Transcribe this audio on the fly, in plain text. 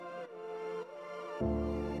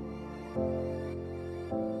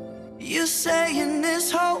You're saying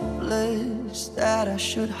it's hopeless, that I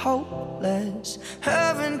should hope less.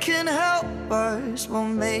 Heaven can help us, well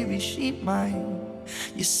maybe she might.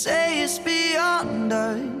 You say it's beyond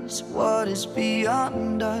us, what is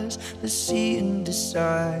beyond us? Let's see and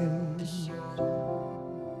decide.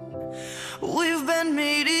 We've been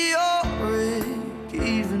meteoric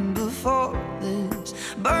even before this.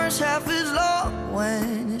 Burns half as long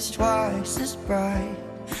when it's twice as bright.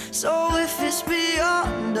 So if it's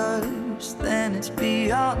beyond us, then it's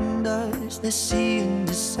beyond us. Let's see and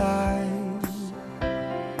decide.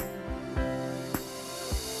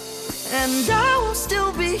 And I will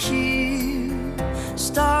still be here,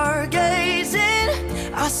 stargazing.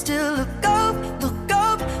 I still look up, look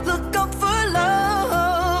up, look up for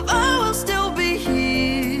love. I will still be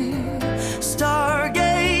here,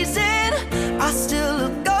 stargazing. I still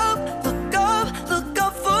look up, look up, look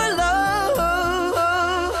up for love.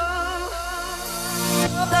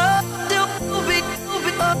 Love still be,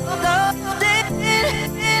 love for love.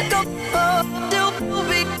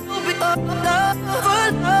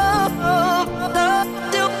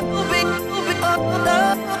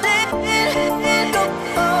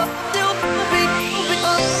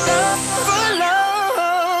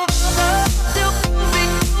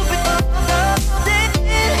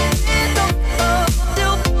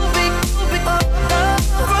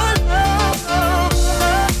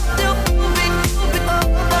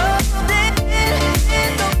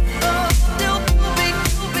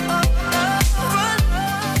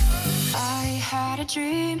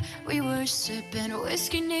 Sipping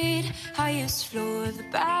whiskey neat, highest floor of the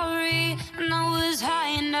Bowery, and I was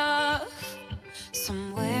high enough.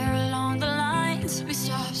 Somewhere along the lines, we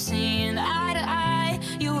stopped seeing eye to eye.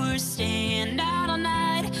 You were staying out all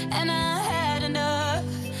night, and I had enough.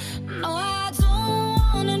 No, I don't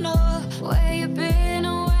wanna know where you've been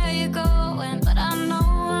or where you're going, but I know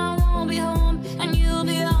I won't be home, and you'll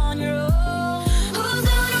be on your own. Who's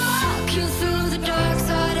gonna walk you through the dark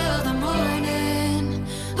side of the morning?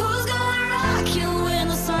 Who's gonna rock you when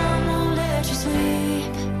the sun won't let you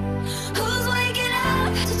sleep? Who's waking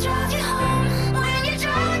up to drive you home when you're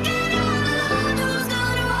drunk and all alone? Who's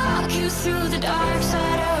gonna walk you through the dark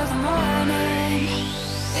side of the morning?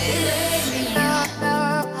 It ain't me.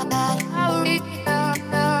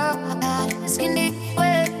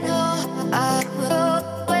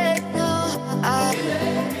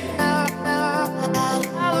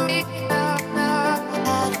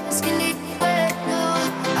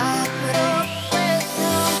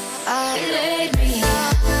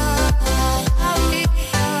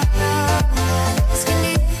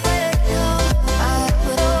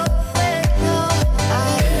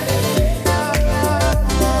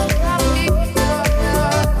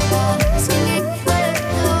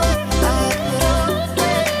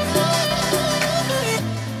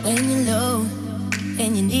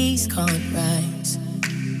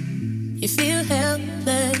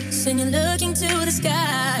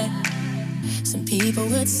 People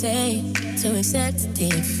would say to accept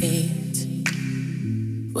defeat.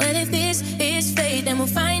 Well, if this is fate, then we'll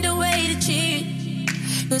find a way to cheat.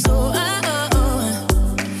 'Cause we'll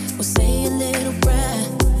say a little prayer.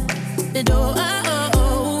 The door,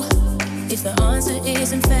 if the answer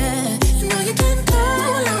isn't fair, you know you can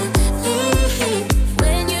call on me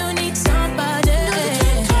when you need somebody.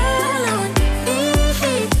 You call on me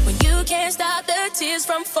when you can't stop the tears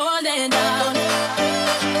from falling down.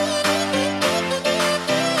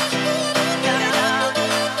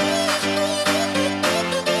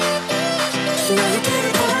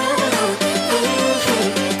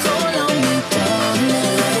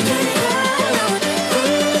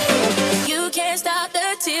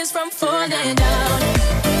 Falling down.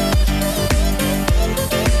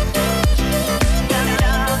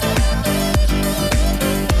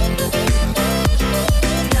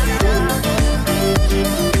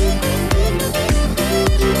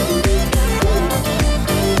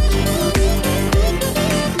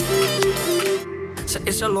 Ze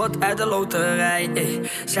is een lot uit de loterij, ey.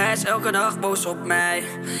 Zij is elke dag boos op mij,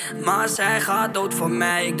 maar zij gaat dood voor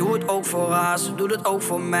mij. Ik doe het ook voor haar, ze doet het ook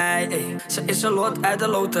voor mij, ey. Ze is een lot uit de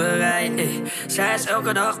loterij, ey. Zij is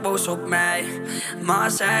elke dag boos op mij,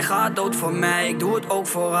 maar zij gaat dood voor mij. Ik doe het ook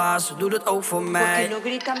voor haar, ze doet het ook voor mij.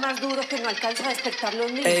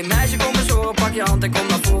 Hey meisje, kom eens horen, pak je hand en kom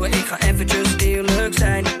naar voren. Ik ga eventjes eerlijk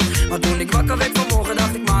zijn. Maar toen ik wakker werd vanmorgen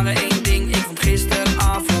dacht ik maar één ding. Ik vond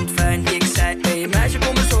gisteravond fijn. Ik zei, hey meisje,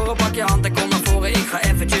 kom eens horen, pak je hand en kom naar voren. Ik ga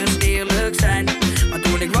eventjes eerlijk zijn. Maar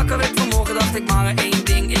toen ik wakker werd vanmorgen dacht ik maar één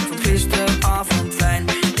ding. Ik vond gisteravond fijn.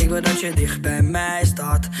 Ik wil dat je dicht bij mij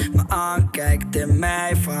staat, maar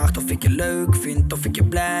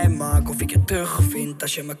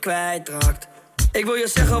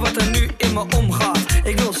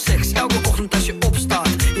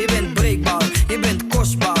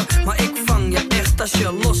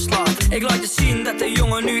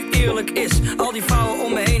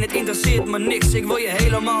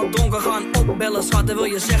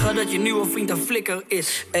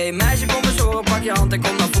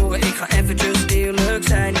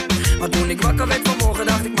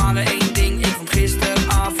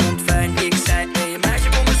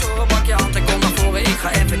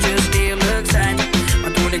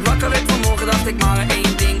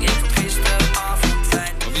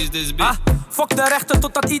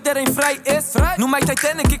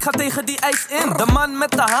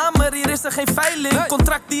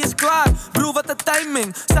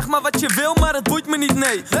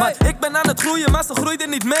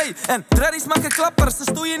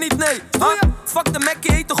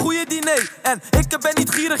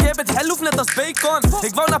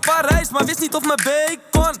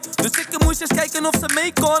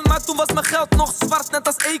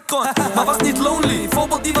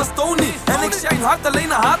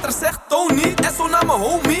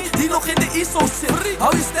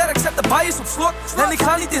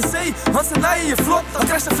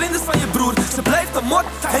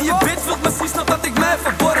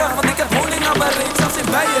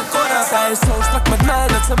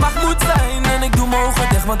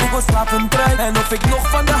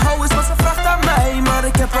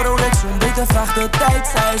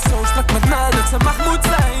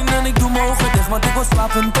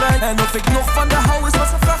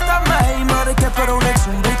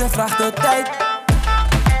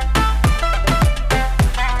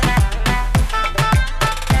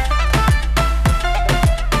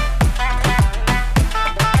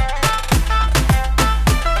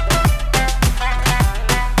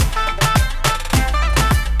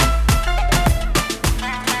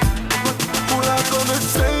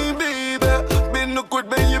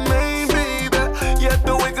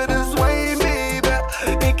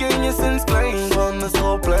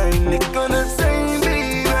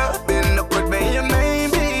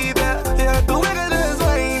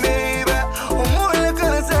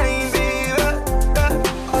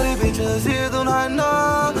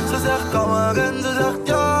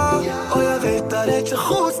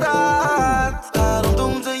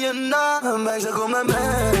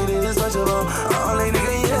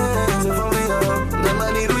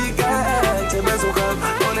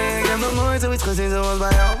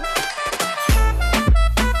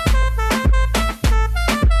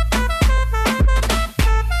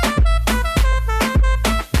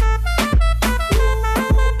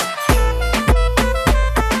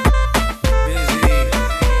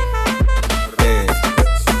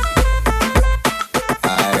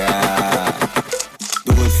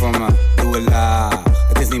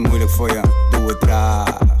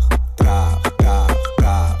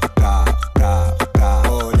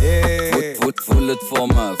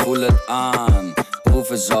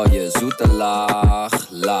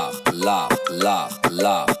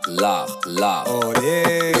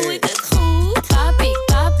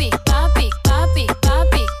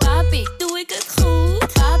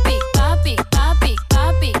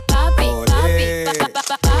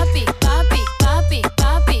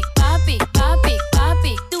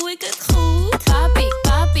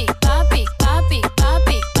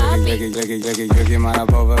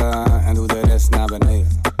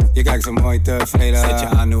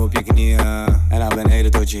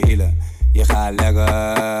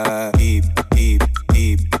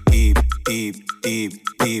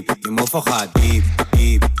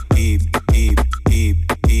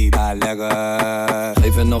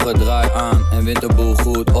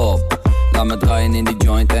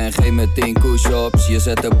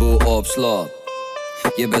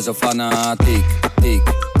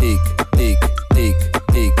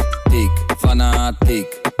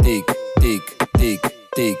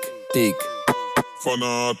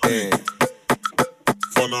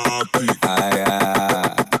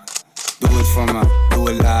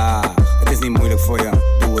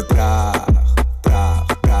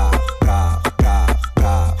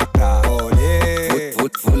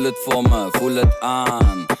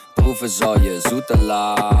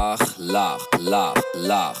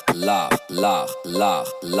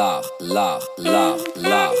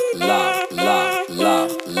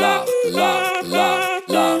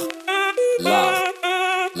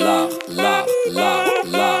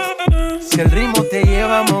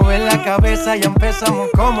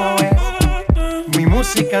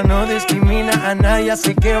música no discrimina a nadie,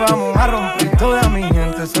 así que vamos a romper. Toda mi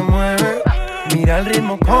gente se mueve, mira el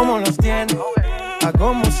ritmo como los tiene.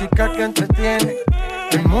 Hago música que entretiene.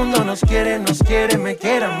 El mundo nos quiere, me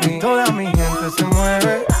quiere a mí. Toda mi gente se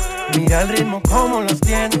mueve, mira el ritmo como los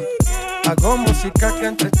tiene. Hago música que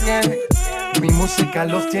entretiene. Mi música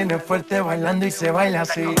los tiene fuerte bailando y se baila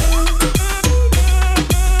así.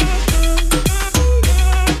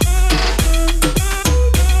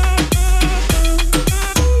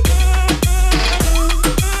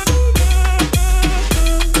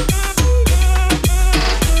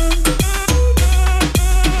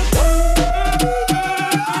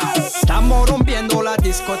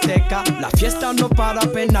 Discoteca, la fiesta no para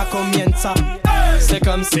apenas comienza. C'est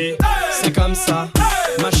comme si, c'est comme ça,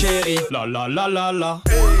 ma chérie. La la la la la.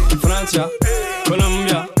 Francia,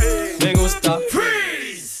 Colombia, me gusta.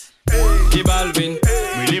 Freeze. Y Balvin,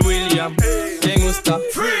 Willy William, me gusta.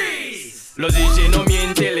 Freeze. Los DJ no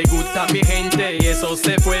mienten, le gusta mi gente y eso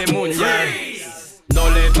se fue muy bien. No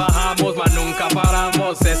le bajamos, mas nunca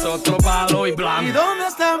paramos, es otro palo y blanco. ¿Y dónde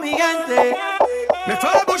está mi gente? Me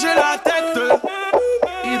fait bouger la tête.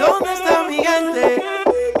 ¿Y dónde está mi gente?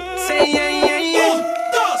 Sí, yeah, yeah, yeah. 1, 2,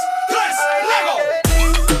 3, Lego.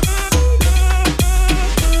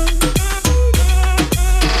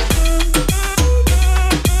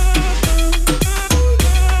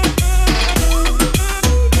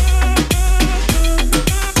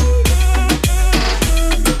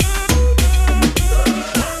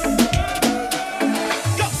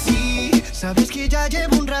 Sí, sabes que ya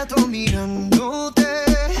llevo un rato mirándote.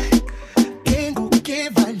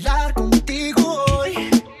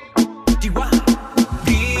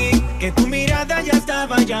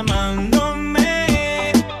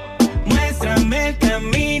 Llamándome, muéstrame el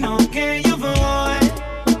camino que yo voy.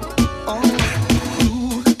 Oh,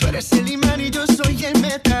 tú eres el imán y yo soy el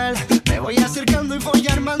metal. Me voy acercando y voy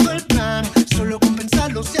armando el plan. Solo con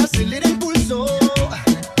pensarlo se acelera el pulso.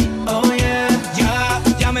 Oh yeah,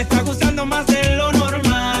 ya me está gustando más de lo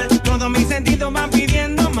normal. Todos mis sentidos van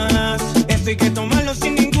pidiendo más. Esto hay que tomarlo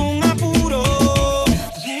sin ningún apuro.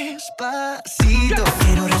 Despacito,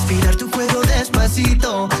 quiero respirar tu cuello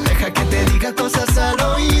despacito. Deja que te diga cosas al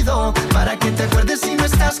oído, para que te acuerdes si no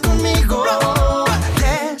estás conmigo.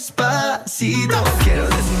 Despacito, quiero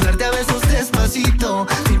desnudarte a besos despacito.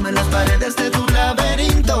 Firma en las paredes de tu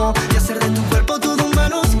laberinto y hacer de tu cuerpo todo un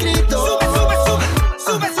manuscrito. Sube, sube, sube,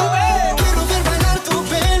 sube, sube. Quiero ver bailar tu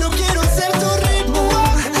pelo, quiero ser tu ritmo.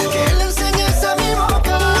 Que le enseñes a mi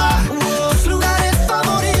boca tus lugares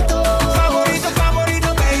favoritos. Favorito, favorito,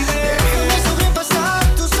 baby. Déjame sobrepasar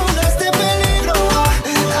tus zonas de peligro,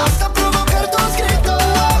 hasta provocar tus gritos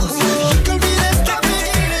y que olvides la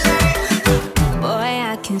vida. Boy,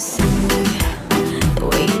 I can see the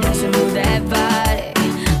way you dance and move that body.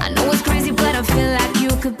 I know it's crazy, but I feel like you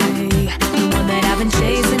could be the one that I've been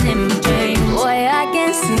chasing in my dreams. Boy, I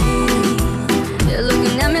can see you're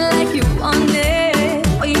looking at me like you want it.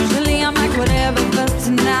 Well, usually I'm like whatever, but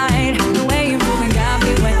tonight the way you're moving got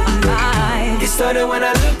me wet on mine. It started when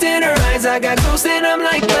I looked in her eyes, I got close and I'm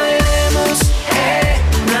like, bailemos,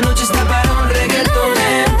 la noche está para un reggaetón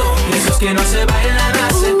lento, esos que no se bailan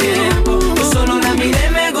hace tiempo. Yo solo la miré,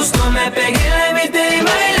 me gustó, me pegué, la invité y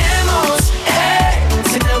bailemos,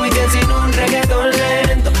 so now we dancing un reggaetón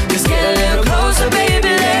lento. Just get a little closer, baby,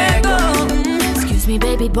 let go. Excuse me,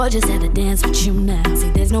 baby boy, just had to dance with you now. See,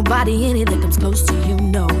 there's nobody in it that comes close to you,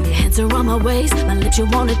 no. Your hands are on my waist, my lips you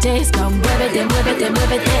wanna taste. Come muévete, muévete,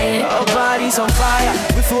 muévete. Our bodies on fire,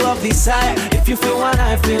 we're full of desire. If you feel what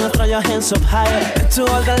I feel, throw your hands up higher. And to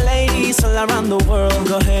all the ladies all around the world,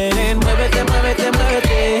 go ahead and muévete, muévete,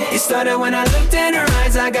 muévete. It started when I looked in her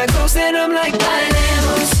eyes, I got close and I'm like,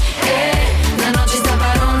 bailemos, la noche está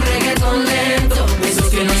para un reggaetón lento, esos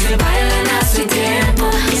que no se bailan hace tiempo.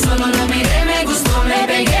 Y solo lo miré, me gustó, me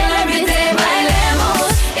pegué, la invité, bailemos,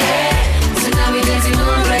 so now we dancing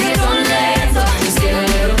un reggaetón lento. Just get a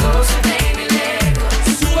little closer, baby, let go.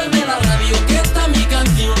 Súbeme la radio que está mi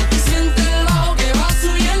canción. Siente el bajo que va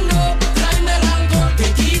subiendo. Tráeme el alcohol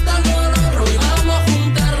que quita el dolor. Hoy vamos a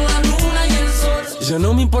juntar la luna y el sol. Ya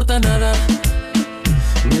no me importa nada,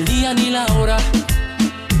 ni el día ni la hora.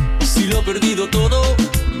 Si lo he perdido todo,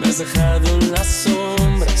 me has dejado en las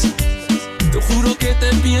sombras. Te juro que te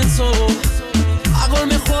pienso, hago el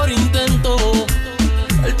mejor intento.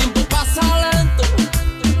 El tiempo pasa lento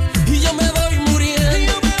y yo me voy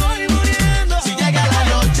muriendo. Si llega la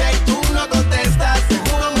noche y tú no contestas,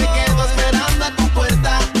 seguro me quedo esperando a tu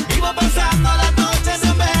puerta. Vivo pasando las noches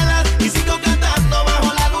en velas y sigo cantando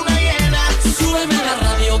bajo la luna llena. Súbeme la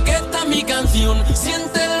radio que está mi canción.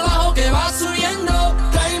 Siente el bajo que va subiendo.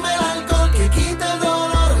 Tráeme el alcohol que quita el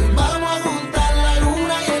dolor. Vamos a juntar la luna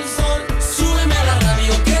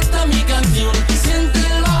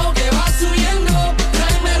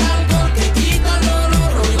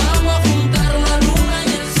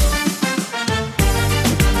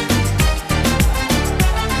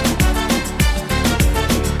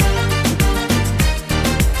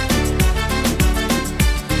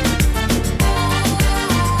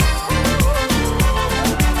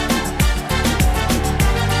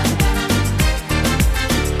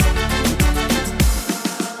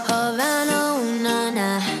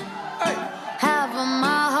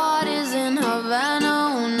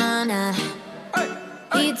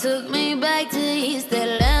took me back to East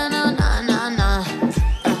Atlanta, nah, nah, nah.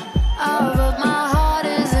 All of my heart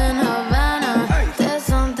is in Havana. There's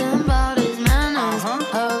something about his manners,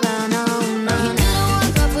 Havana, nah. He didn't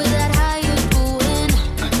walk up with that, how you doing?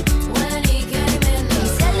 When he came in, he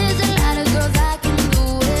said there's a lot of girls I can do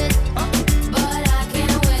it, but I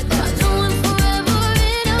can't with them. I'll do it forever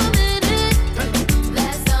in a minute.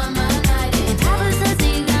 That summer night, and Papa says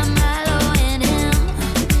he got Milo in him.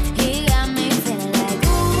 He got me feeling like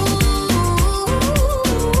ooh.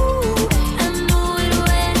 I knew it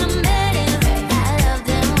when I met him. I loved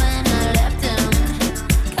him when I left him.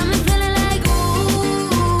 Got me feeling like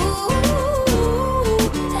ooh.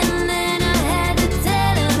 And then I had to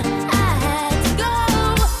tell him I had to go.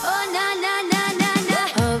 Oh na na na na na.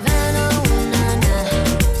 Havana, ooh na na.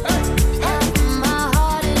 Half of my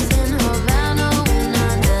heart is in Havana, ooh na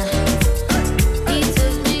na. He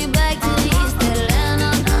took me back to East Atlanta,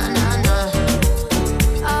 na na na.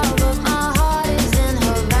 All of my heart is in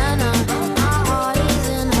Havana. My heart is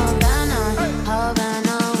in Havana,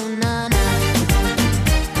 Havana, ooh na na.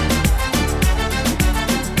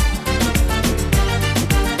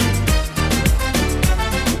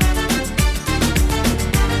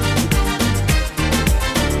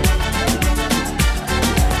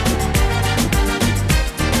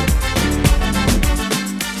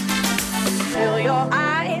 Feel your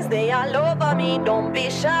eyes, they all over me. Don't be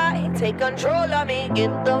shy, take control of me.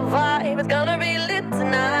 Get the vibe, it's gonna be lit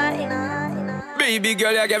tonight. Baby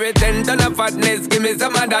girl, you give me 10 ton of fatness, give me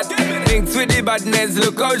some of that. Thinks with the badness,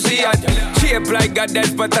 look how she at. Shape like a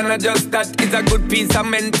death, but I'm not just that. It's a good piece of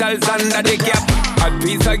mentals under the cap. A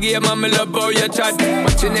piece of game, I'm love how you chat.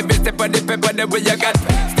 Watching every step of the paper, the way you got.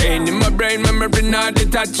 Staying in my brain, memory not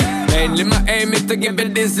detached. Mainly my aim is to give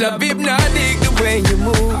it this love. Hypnotic the way you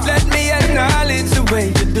move. Let me acknowledge the way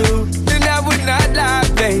you do. Then I would not lie,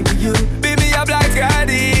 baby, you beat me up like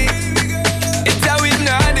Gotti. It's how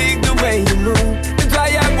hypnotic the way you move. That's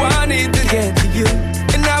why I wanted to get to you.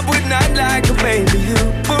 And I would not like a baby, you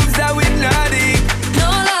moves how hypnotic. No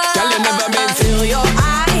lie, Girl, you never meant to. feel your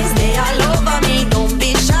eyes, they all over me. Don't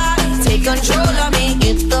be shy, take control of me.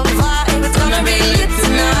 Get the vibe, it's gonna be lit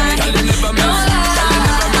tonight. Girl, you never No meant.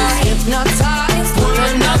 lie, hypnotized, pour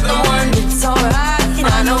another one. It's alright,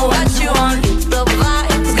 I know what you want. Get the vibe,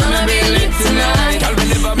 it's gonna be lit tonight. Girl, we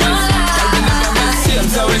never No meant. Girl, we never meant. See, I'm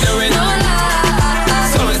so we do it. No lie,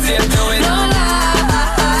 So we see, I'm so we do no it. lie,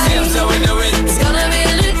 See, I'm so we do it. it's gonna be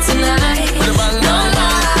lit tonight. With a bang, No bang,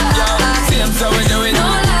 bang. Yo, lie, see, I'm so we do it. no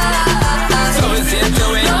lie, So we see, I'm so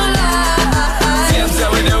we do no it. lie. See, I'm so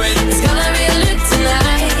we do it. It's gonna be lit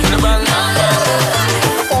tonight. With a bang, bang,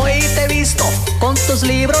 bang. Hoy te he visto con tus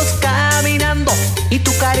libros caminando y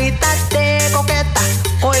tu carita de coqueta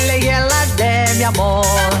hoy le llena de mi amor.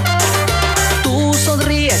 Tú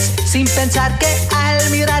sonríes sin pensar que al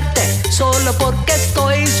mirarte solo porque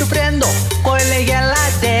estoy sufriendo hoy le llena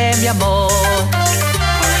de mi amor.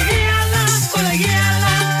 Colegiala,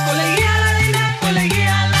 colegiala, colegiala, dime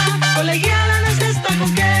colegiala, colegiala no es esta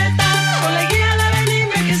coqueta, colegiala ven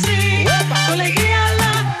dime que sí,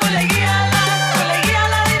 colegiala, colegiala,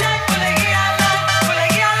 colegiala, dime colegiala,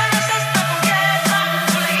 colegiala no es esta coqueta,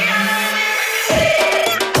 colegiala ven dime que sí.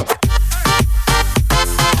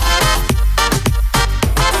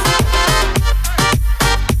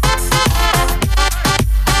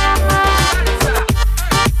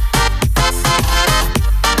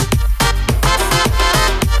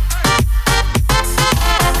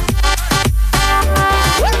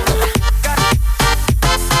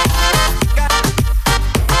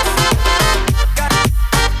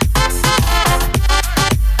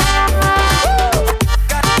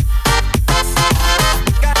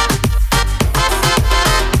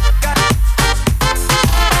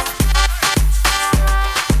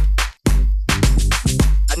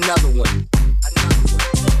 Another one.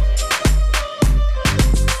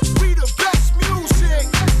 We the best music.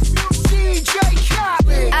 DJ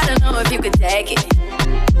Khaled. I don't know if you could take it.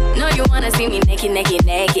 No, you wanna see me naked, naked,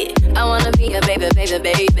 naked. I wanna be a baby, baby,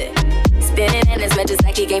 baby. Spinning in as much as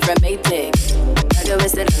like he came from Maytag. I go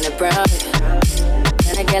sit on the brown.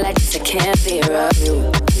 And I get like this, I can't be around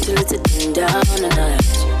you. Too little to dim down a notch.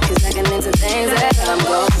 Cause I can into things that I'm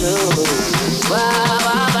gon' do. Wow,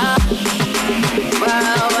 wow, wow.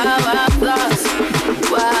 Wow, wow, wow, thoughts.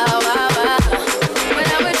 Wow, wow, wow. When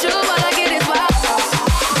I'm with you, all I get is wild thoughts.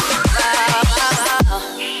 Wow, wow,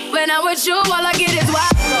 wow. When I'm with you, all I get is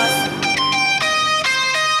wild thoughts.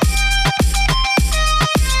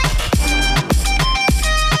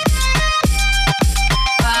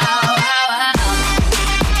 Wow, wow, wow.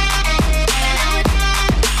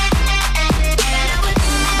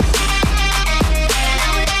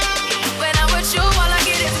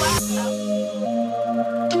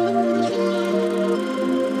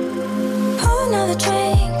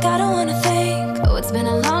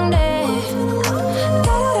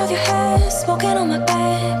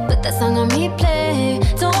 replay.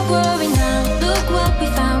 Don't worry now, look what we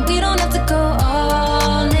found. We don't have to go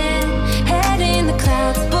all in. Head in the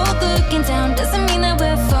clouds, both looking down. Doesn't mean that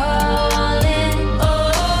we're falling.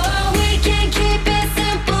 Oh, we can keep it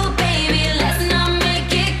simple, baby. Let's not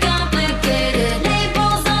make it complicated.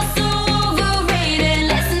 Labels are so overrated.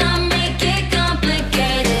 Let's not make it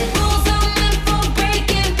complicated. Rules are meant for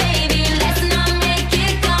breaking, baby. Let's not make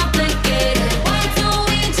it complicated. Why don't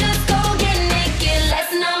we just go get naked?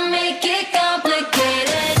 Let's not make it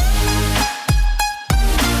complicated.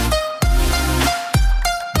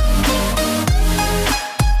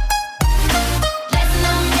 Let's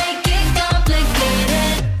not make it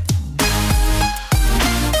complicated.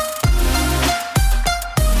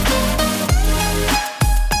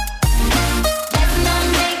 Let's not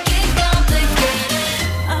make it complicated.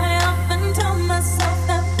 I often tell myself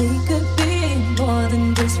that we could be more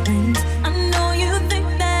than just friends. I know you think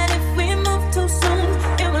that if we move too soon,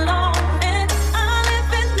 it will all end. I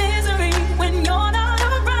live in misery when you're not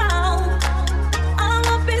around. I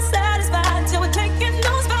won't be satisfied till we're taking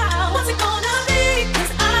those vows. What's it gonna be?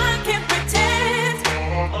 'Cause I can't pretend.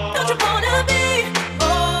 Don't you wanna be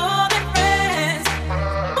more than friends?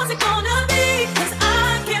 What's it gonna be? 'Cause I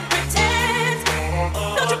can't pretend.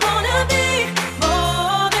 Don't you wanna be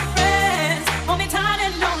more than friends? Hold me tight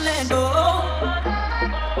and don't let go.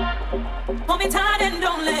 Hold me tight and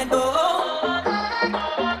don't let go.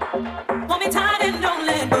 Hold me tight and don't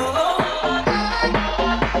let go.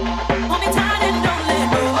 Hold me tight and don't let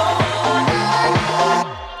go.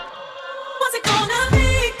 What's it gonna be?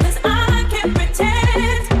 'Cause I can't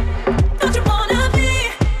pretend. Don't you wanna be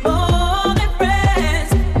more than friends?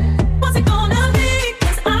 What's it gonna be?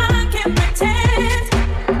 'Cause I can't pretend.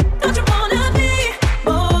 Don't you wanna be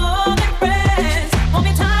more than friends? Hold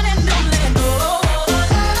me tight and don't let go.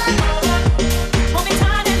 Hold me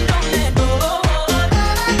tight and don't let go.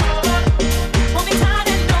 Hold me tight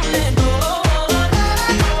and don't let go.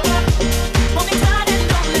 Hold me tight and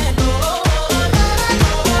don't let go.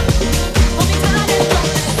 Hold me tight and don't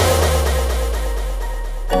let go.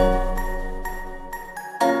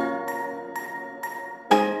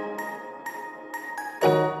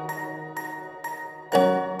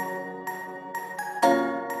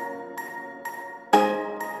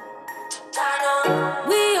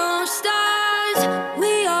 We are stars,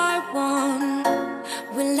 we are one.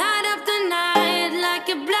 We light up the night like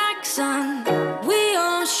a black sun. We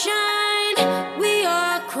all shine, we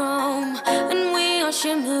are chrome, and we are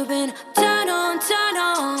shimmering. Turn on, turn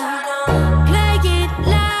on. Play it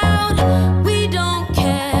loud, we don't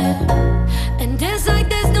care. And dance like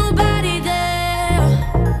there's nobody there.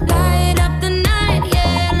 Light up the night,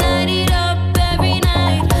 yeah, light it up every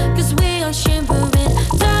night. 'Cause we are shimmering.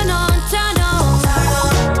 Turn on, turn on.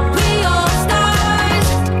 We are stars,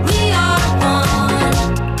 we are one.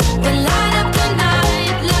 We light up the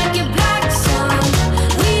night like a black sun.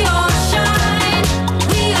 We all shine,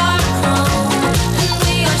 we are chrome, and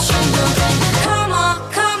we are shimmering. Come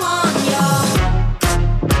on, y'all.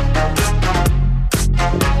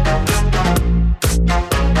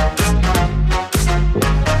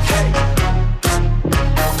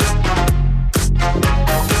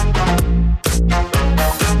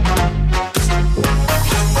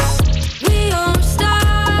 We are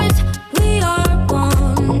stars, we are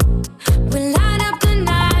one. We light up the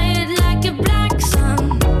night like a black sun.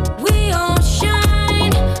 We all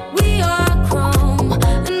shine, we are chrome,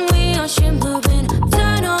 and we are shimmering.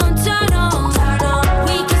 Turn on, turn on.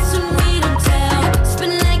 We kiss and we don't tell.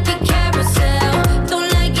 Spin like a carousel. Don't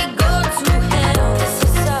like it, go to hell. This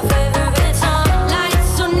is our favorite song.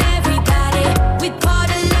 Lights on everybody. We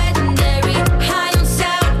party legendary. High on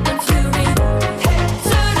sound and fury.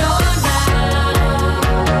 Turn on now.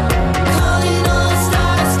 Calling all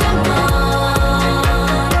stars, come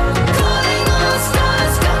on. Calling all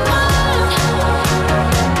stars, come on.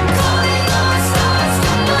 Calling all stars,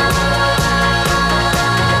 come on.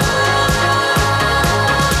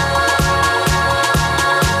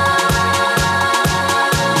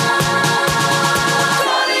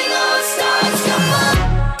 Calling all stars, come on.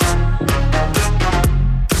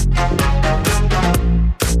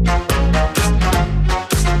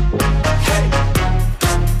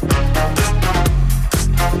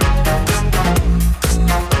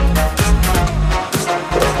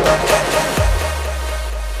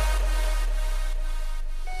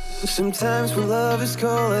 Sometimes when love is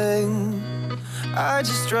calling, I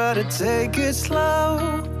just try to take it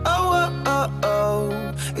slow. Oh, oh, oh,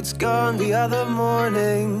 oh, it's gone the other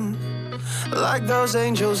morning. Like those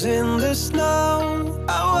angels in the snow.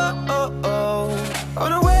 Oh, oh, oh, oh.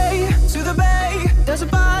 On our way to the bay, dancing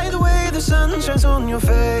by the way the sun shines on your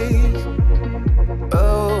face.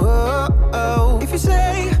 Oh, oh, oh.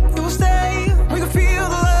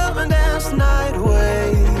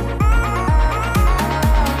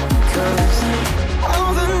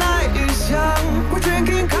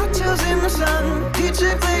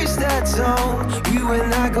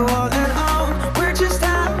 go all and on. We're just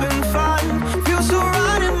having fun. Feels so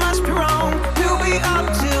right, it must be wrong. We'll be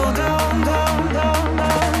up till dawn, dawn, dawn, dawn,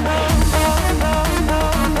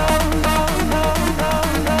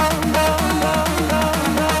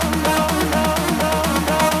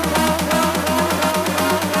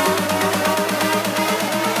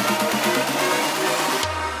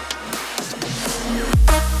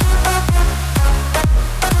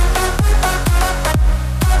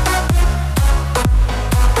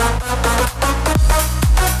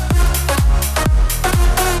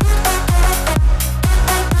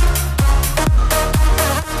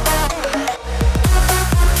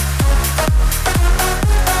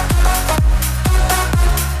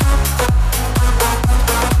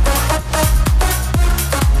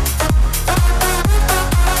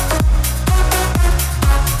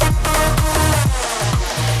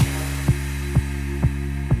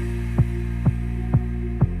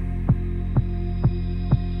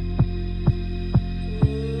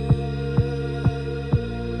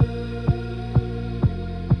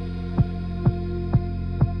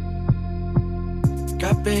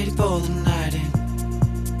 got ready for the night in.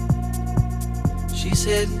 She's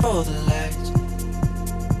heading for the lights,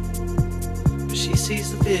 but she sees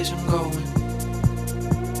the vision going,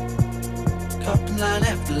 cupping line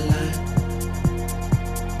after line.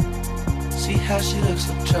 See how she looks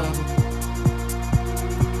like trouble,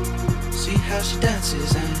 see how she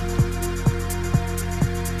dances and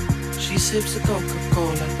she sips the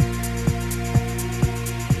Coca-Cola.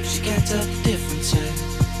 She can't tell the difference yet.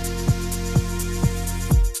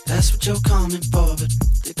 That's what you're coming for, but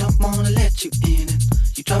they don't wanna let you in. And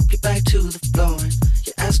you drop your back to the floor and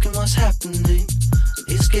you're asking what's happening. And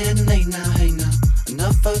it's getting late now, hey now,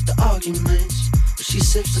 enough of the arguments. But she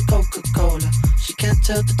sips the Coca-Cola, she can't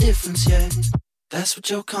tell the difference yet. That's what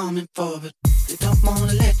you're coming for, but they don't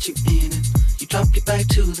wanna let you in. And you drop your back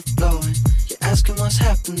to the floor and you're asking what's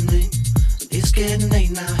happening. And it's getting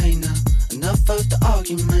late now, hey now, enough of the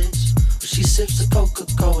arguments. But she sips the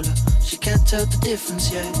Coca-Cola, she can't tell the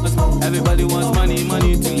difference yet. Everybody wants money,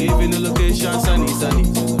 money to live in a location sunny, sunny.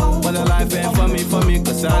 But the life ain't for me,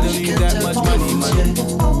 cause I don't need that much money, money.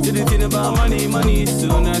 Did the thing about money, money,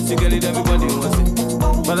 soon as you get it, everybody wants it.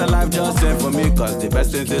 But the life just ain't for me, cause the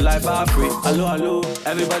best things in life are free. Hello, hello,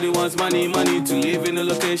 everybody wants money, money to live in a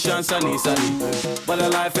location sunny, sunny. But the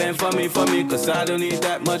life ain't for me, cause I don't need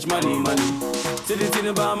that much money, money. Did the thing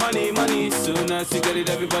about money, money, soon as you get it,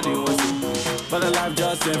 everybody wants it. But the life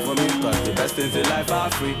just ain't for me, cause the best things in life are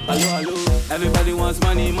free. Hello, hello, everybody wants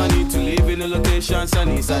money, money to live in a location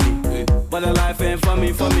sunny, sunny. But the life ain't for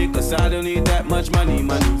me, cause I don't need that much money,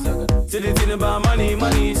 money. See the thing about money,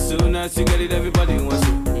 money, soon as you get it, everybody wants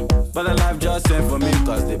it. But the life just ain't for me,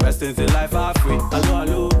 cause the best things in life are free. Hello,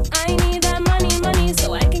 hello. I need that money, money,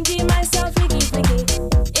 so I can keep myself flicky, flicky.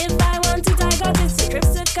 If I want to take out this trip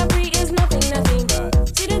to Capri is nothing, nothing.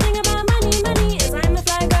 See the thing about money, money is I'm a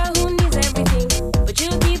fly girl who needs everything. But you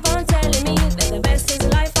keep on telling me that the best things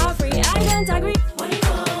in life are free. I can't agree. Money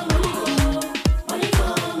come, money go. Money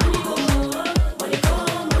come, money go. Money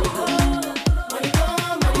come, money go. Money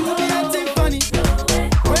come, money go. You be acting funny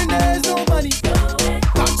when there's no money.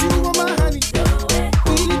 Thought you were my honey,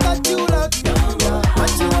 really thought you loved me.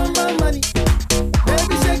 But you want my money,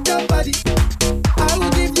 baby shake your body. I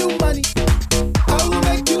will give you money, I will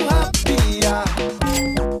make you happy. Yeah.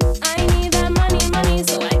 I need that money, money,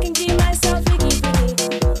 so I can keep myself flicky, flicky.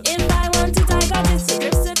 If I want to take out this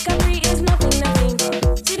trip to Capri is nothing, nothing.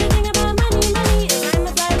 See the thing about money, money is I'm a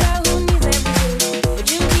fly girl who needs everything. But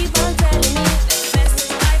you keep on telling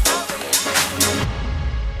me that the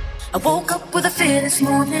best is life are free. I woke up with a fear this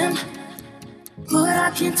morning, but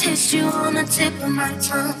I can taste you on the tip of my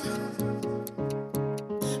tongue.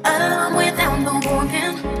 Alarm without no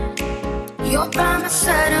warning, you're by my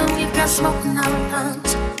side and we got smoke in our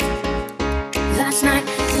lungs. Last night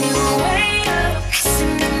we were way up,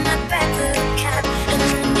 kissing in the back of the cab. And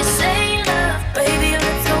when you say love, baby,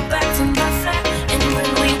 let's go back to my flat. And when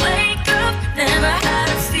we wake up, never had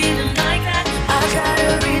a feeling like that. I got a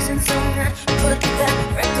reason for that, put that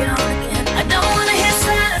record on again. I don't wanna hear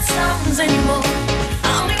sad songs anymore, I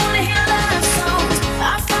only wanna hear love songs. I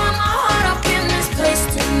found my heart up in this place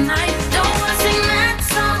tonight. Don't wanna sing that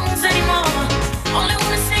songs anymore, only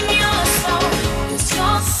wanna sing your song. 'Cause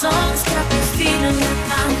your songs got me feeling like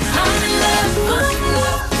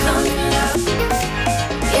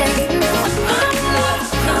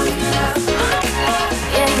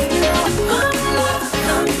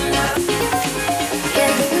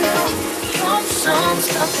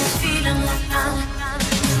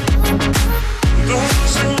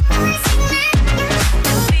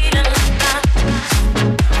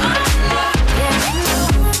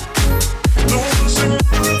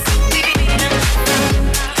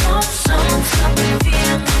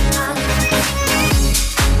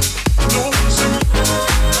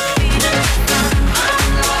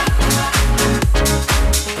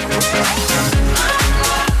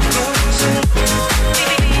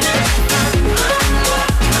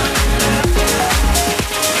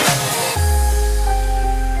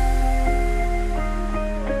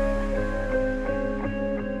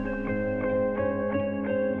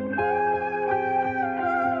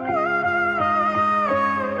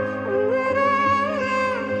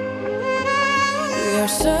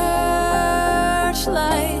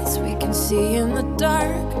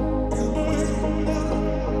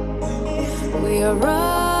We are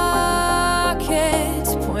rockets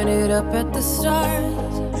pointed up at the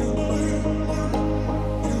stars.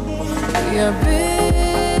 We are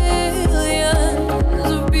billions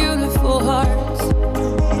of beautiful hearts.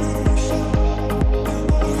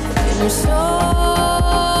 And you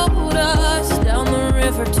sold us down the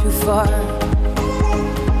river too far.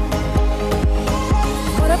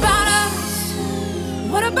 What about us?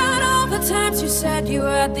 What about all the times you said you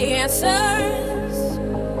had the answers?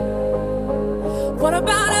 What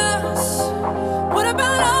about us? What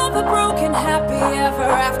about all the broken happy ever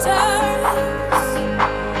afters?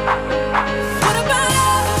 What about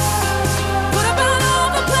us? What about all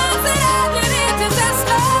the plans that ended in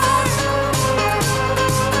disaster?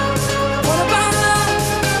 What about us?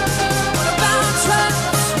 What about trust?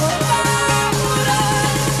 What about us?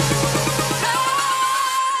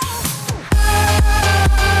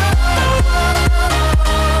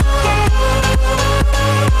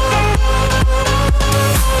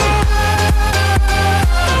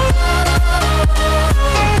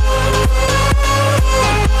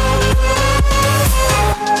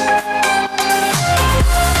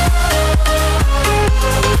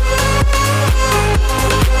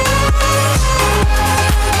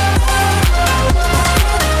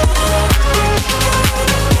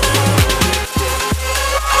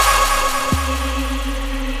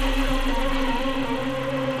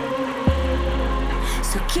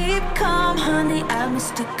 So keep calm, honey, I'ma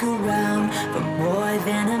stick around for more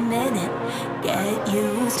than a minute. Get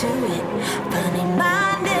used to it. Funny,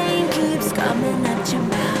 my name keeps coming at your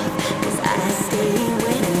mouth, 'cause I stay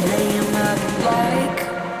winning, lay 'em up like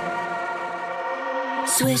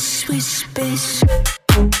swish, swish, bish.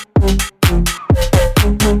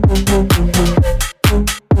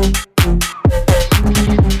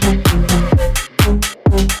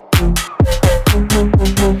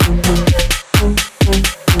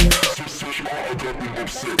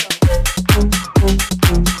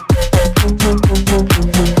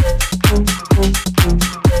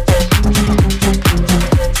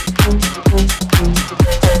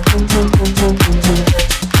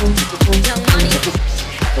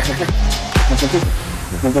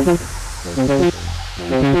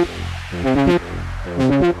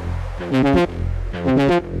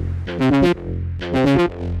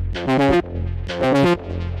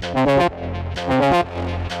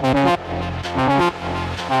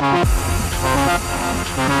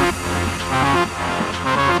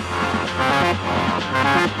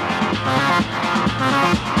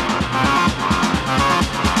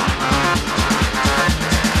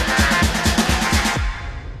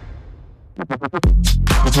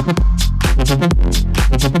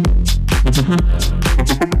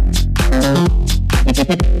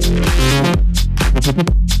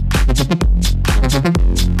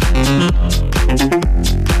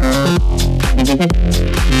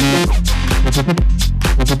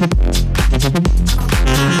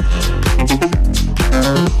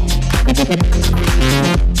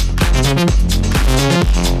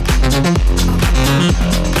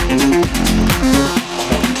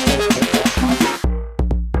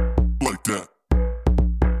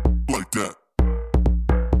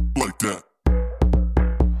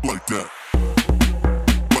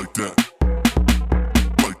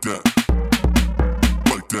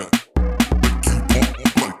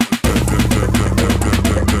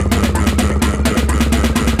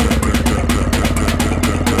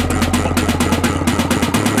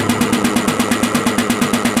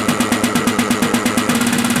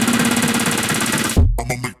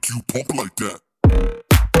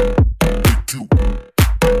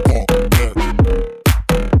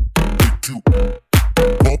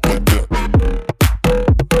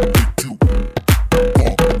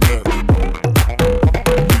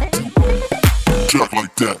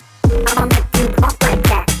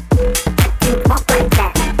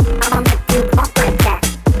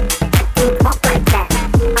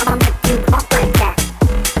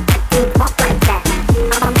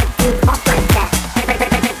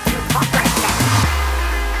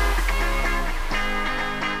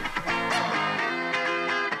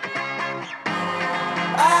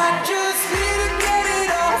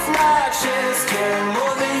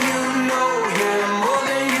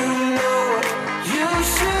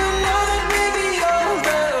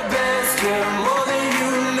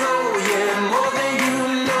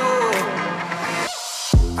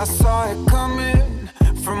 I saw it coming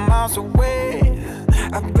from miles away.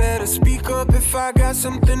 I better speak up if I got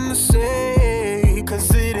something to say, 'cause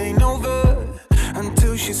it ain't over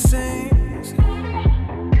until she sings.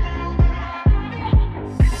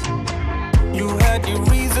 You had your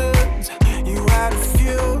reasons, you had a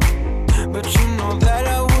few, but you know that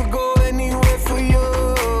I would go anywhere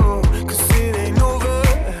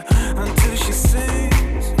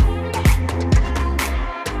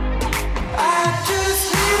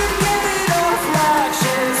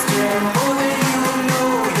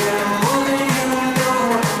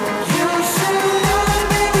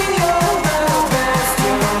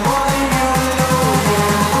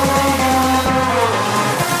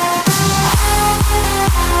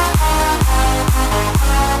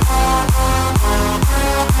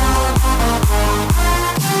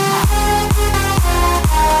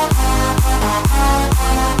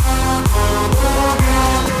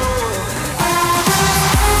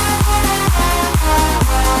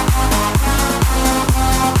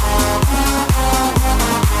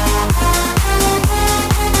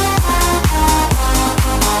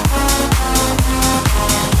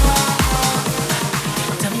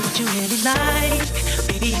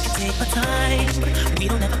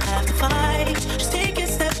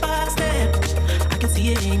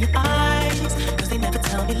it in your eyes, cause they never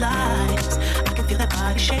tell me lies. I can feel that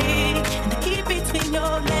body shake and the heat between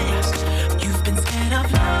your legs. You've been scared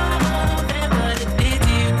of love and what it did to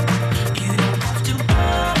you. You don't have to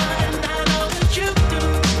run, I know what you do.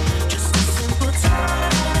 Just a simple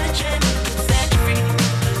touch and it can set you free.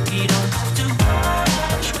 We don't have to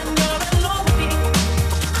rush when you're alone with me.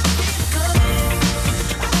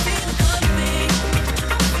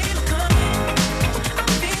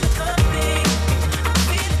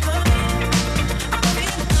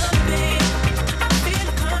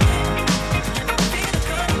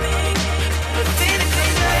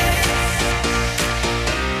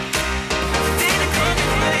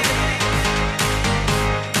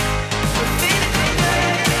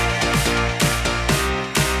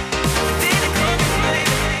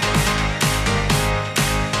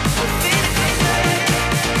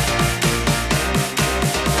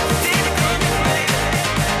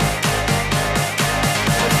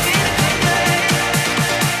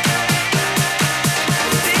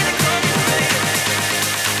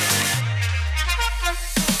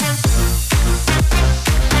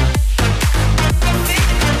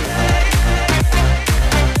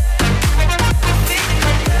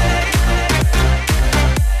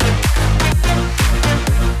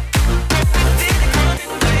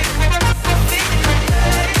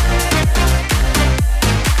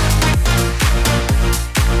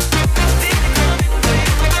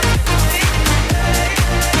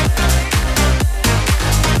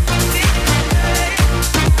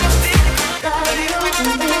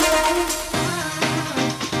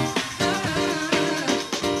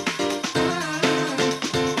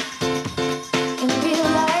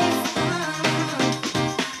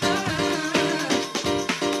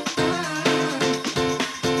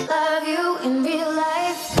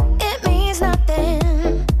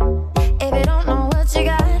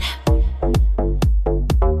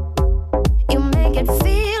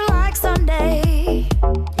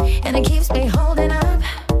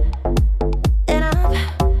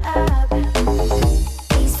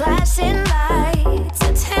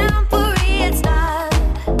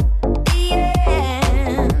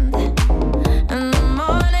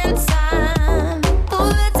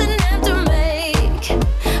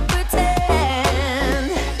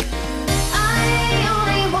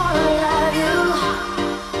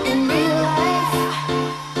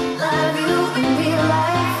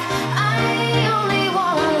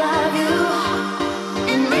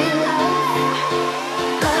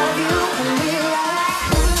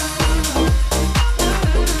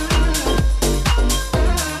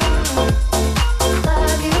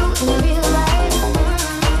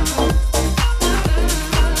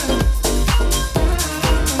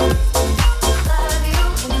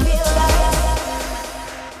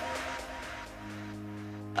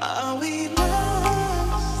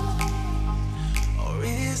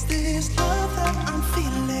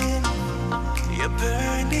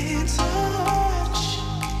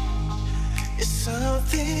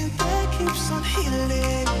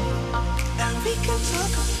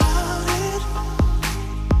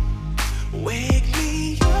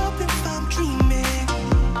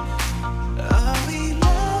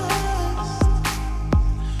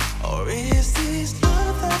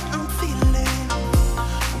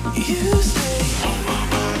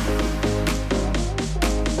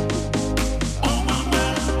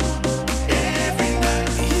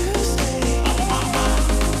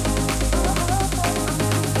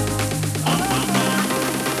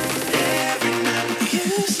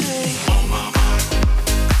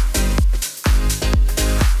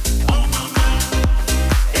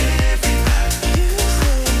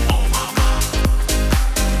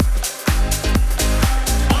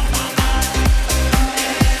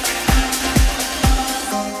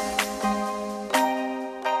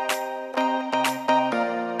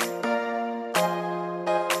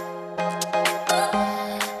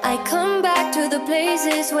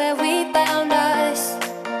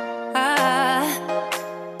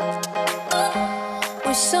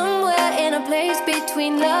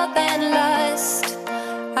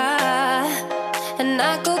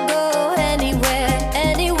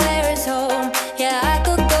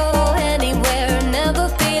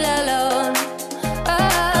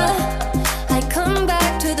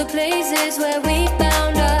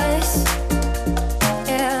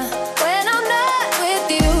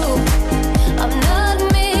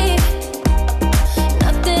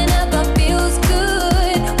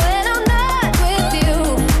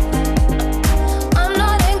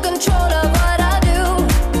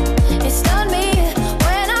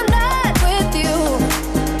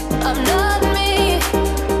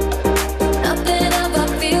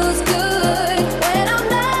 When I'm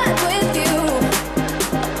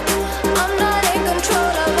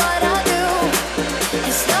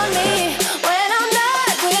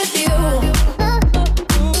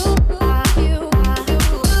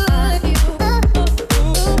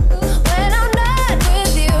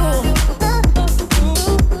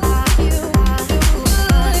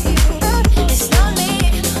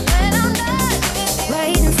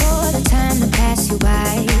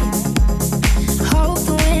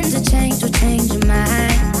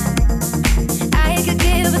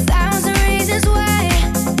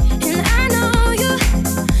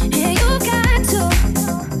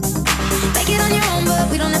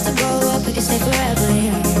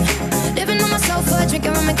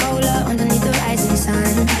drinking rum and cola underneath the rising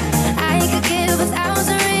sun. I could give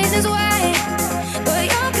 1,000 reasons why, but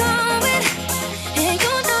you're going, and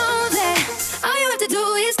you know that all you have to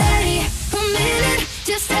do is stay a minute.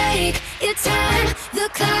 Just take your time. The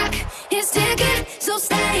clock is ticking, so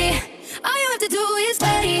stay. All you have to do is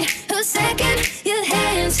wait a second. Your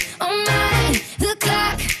hands on mine. The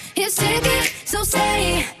clock is ticking, so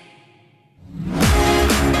stay.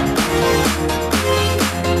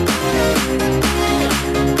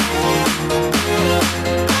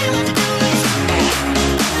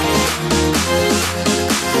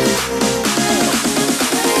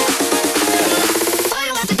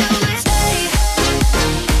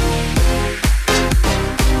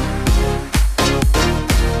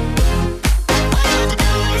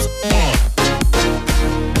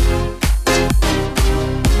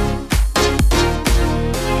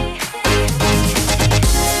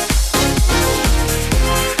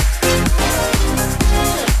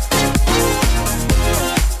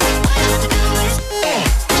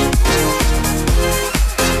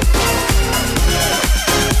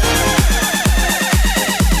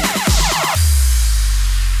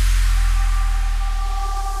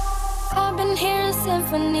 I've been hearing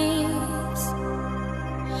symphonies.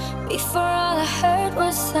 Before all I heard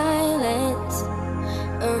was silence.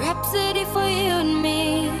 A rhapsody for you and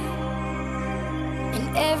me.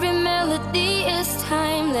 And every melody is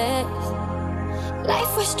timeless.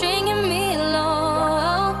 Life was stringing me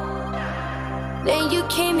along. Then you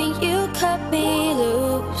came and you cut me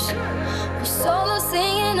loose. I'm solo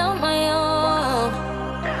singing on my own.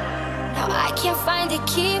 Now I can't find a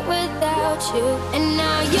key without you. And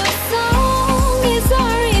now your song is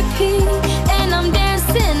on repeat, and I'm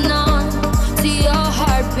dancing on to your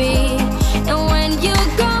heartbeat. And when you're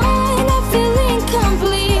gone, I feel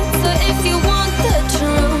incomplete. So if you want the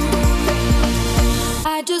truth, I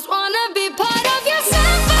just wanna be part of your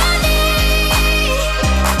symphony.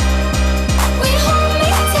 We hold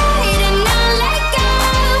me tight and not let go.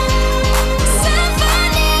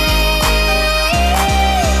 Symphony,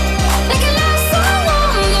 like a love song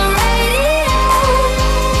on the radio.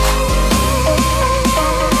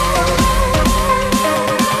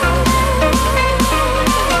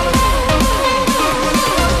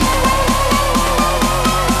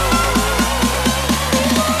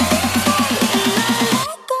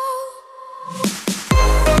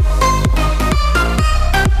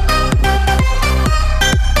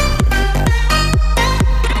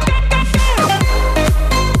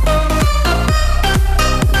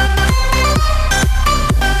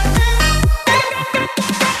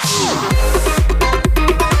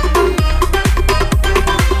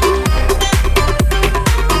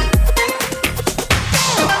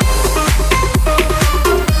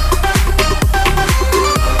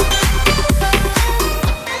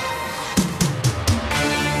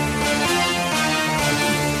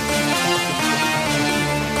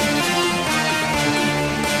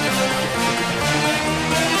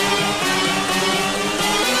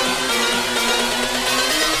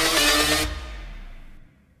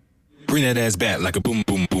 Bring that ass back like a boom,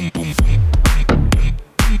 boom, boom, boom.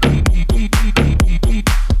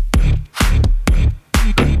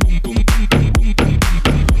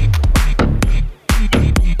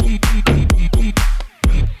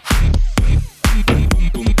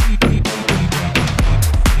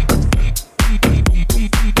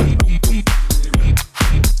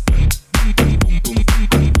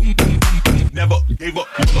 Never gave up.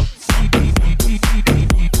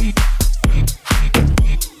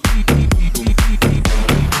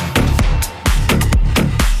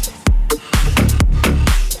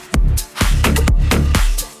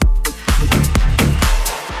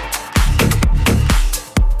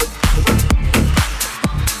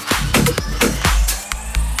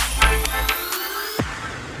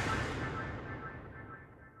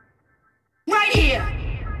 Right here,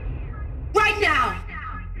 right now,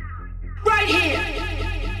 right here,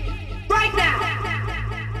 right now,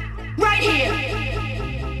 right here,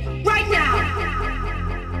 right now, right here, right now,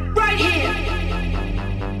 right here,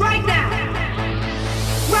 right now, right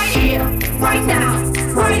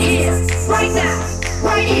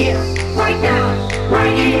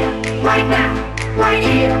here, right now, right here, right now, right here, right now, right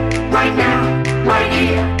here,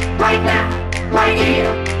 right now, right here, right now, right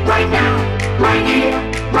here, right now, right here,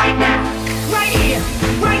 right now. Right here,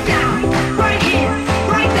 right now, right here,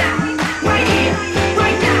 right now, right here,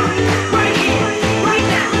 right now, right here, right now, right here, right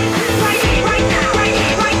now, right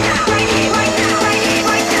here,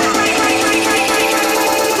 right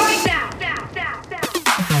now, right here, right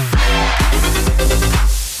now, right here, right now, right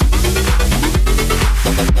here,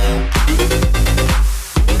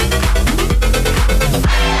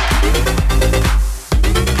 right now.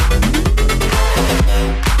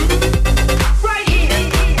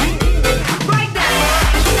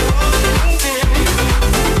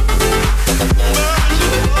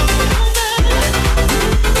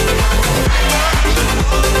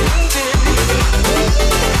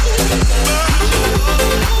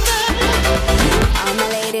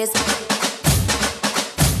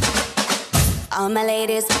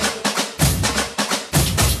 ladies.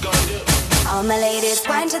 All my ladies,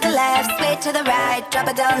 wind to the left, sway to the right, drop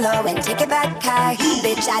it down low and take it back high.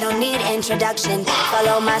 Bitch, I don't need introduction.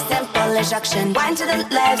 Follow my simple instruction. Wind to the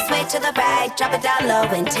left, sway to the right, drop it down low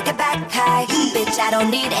and take it back high. Bitch, I don't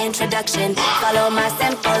need introduction. Follow my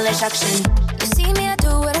simple instruction. You see me, I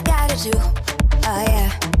do what I gotta do. Oh yeah.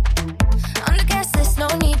 On the guest list, no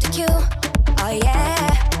need to queue. Oh yeah.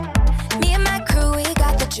 Me and my crew, we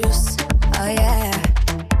got the juice. Oh yeah.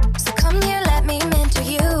 So come here, let me mentor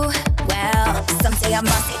you. Well, some say I'm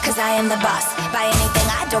bossy, cause I am the boss. Buy anything,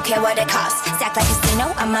 I don't care what it costs. Stack like a casino,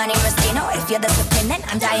 I'm Monte Rustino. If you're the supreme, then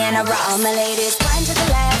I'm Diana Ross. All my ladies, wind to the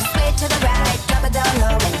left, sway to the right, drop it down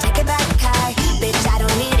low and take it back high. Bitch, I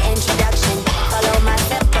don't need introduction. Follow my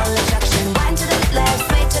simple instruction. Wind to the left,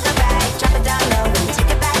 sway to the right, drop it down low and take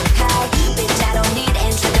it back high. Bitch, I don't need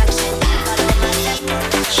introduction. Follow my simple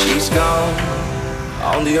instruction. She's gone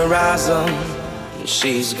on the horizon.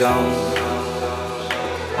 She's gone.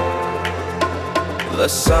 The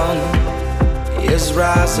sun is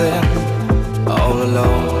rising all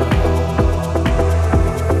alone.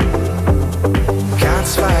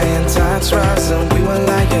 Cats flying, tides rising. We were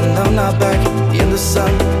lying on our back in the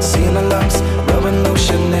sun, seeing our lungs, rubbing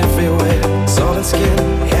lotion everywhere. Salt and skin,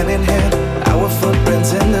 hand in hand, our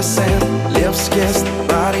footprints in the sand. Lips kissed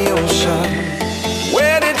by the ocean.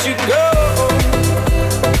 Where did you go?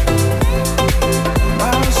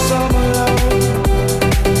 My summer love.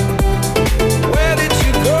 Where did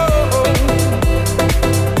you go?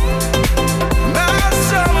 My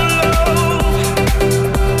summer love.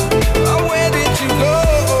 Oh, where did you go?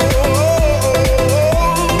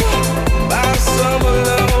 My summer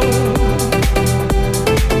love.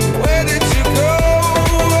 Where did you go?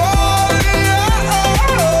 Oh, yeah,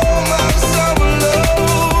 my summer love.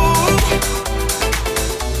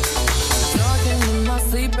 Talking in my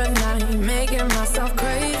sleep at night, making myself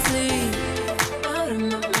crazy. Out of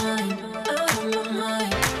my mind, out of my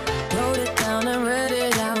mind. Wrote it down and read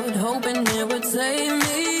it out, hoping it would save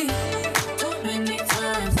me. Too many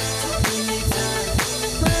times, too many times.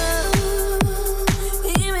 Well,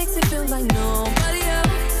 he makes it feel like nobody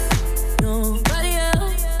else, nobody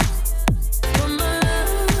else. But my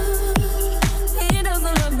love, he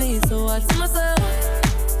doesn't love me, so I tell myself,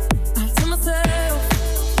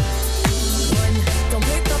 don't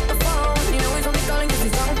pick up the phone, you know he's only calling cause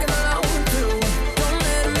he's talking alone too. Don't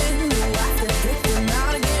let him in, you have to kick him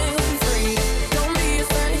out again free. Don't be a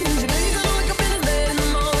stranger, you know you're gonna wake up in his bed in the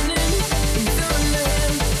morning. And you're under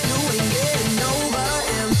him, you ain't getting over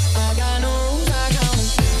him. I got no rules, I got him.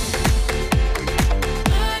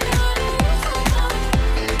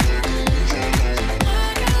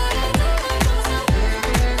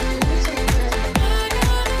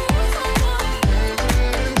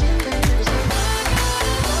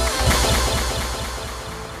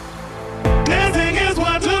 Dancing is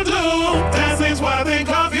what to do. Dancing's what I think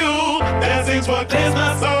of you. Dancing's what clears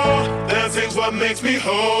my soul. Dancing's what makes me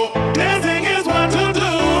whole. Dancing is what to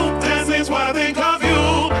do. Dancing's what I think of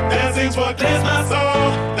you. Dancing's what clears my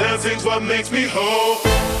soul. Dancing's what makes me whole.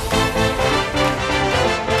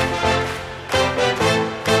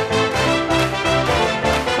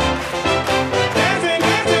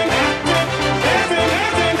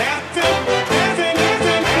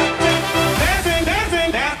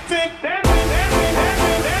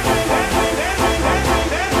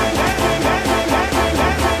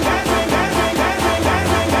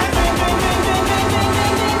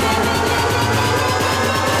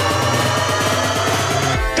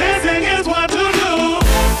 Dancing is what to do.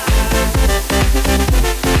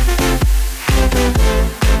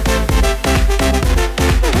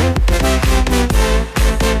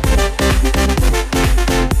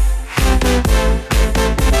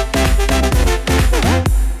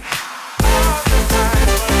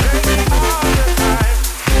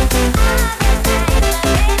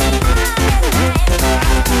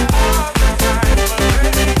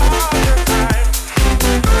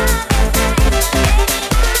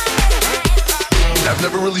 I've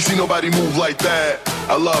never really seen nobody move like that.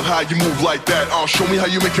 I love how you move like that. Show me how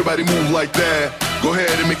you make your body move like that. Go ahead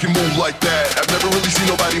and make it move like that. I've never really seen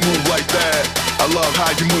nobody move like that. I love how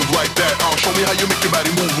you move like that. Show me how you make your body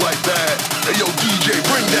move like that. Hey yo, DJ,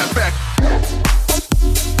 bring that back.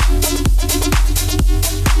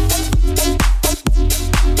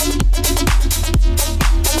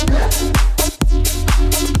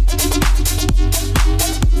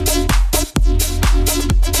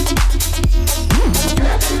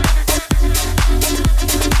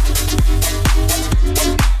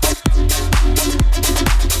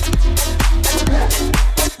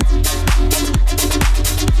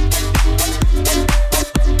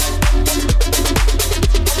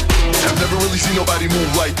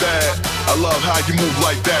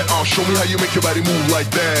 Show me how you make your body move like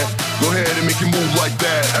that. Go ahead and make it move like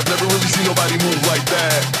that. I've never really seen nobody move like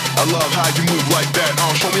that. I love how you move like that.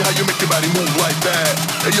 Show me how you make your body move like that.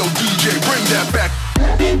 Hey yo DJ, bring that back.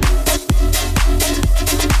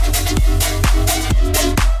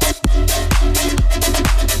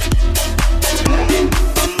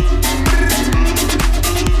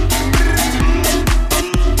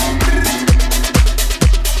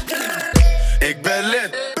 Ik ben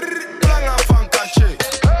lid. Planga van Cartier.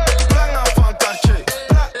 Planga van Cartier.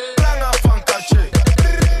 Planga van Cartier.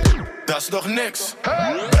 Dat is nog niks.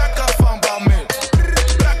 Brakka van Balmain.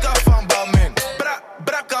 Brakka van Balmain.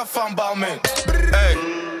 Brakka van Balmain. Hey,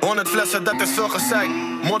 100 flessen, dat is veel gezeik.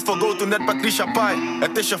 Moord voor go to net Patricia Pai.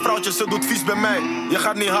 Het is je vrouwtje, ze doet vies bij mij. Je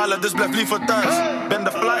gaat niet halen, dus blijf liever thuis. Ben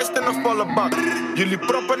de flyest in een volle bak. Jullie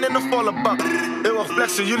proppen in een volle bak. Eeuwig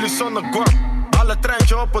flexen, jullie zonder guap. Alle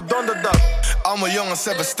treintje op een donderdag. Al mijn jongens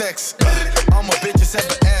hebben stacks. Al mijn bitches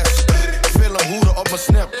hebben ass. Veel hoeren op mijn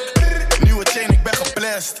snap. Nieuwe chain, ik ben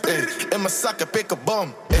geblest. In mijn zak heb ik een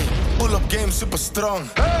bom. Pull-up game super strong.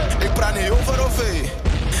 Ik praat niet over OV.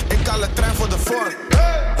 Ik haal de trein voor de vorm.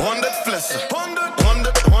 100 flessen.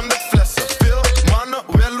 100 flessen. Veel mannen,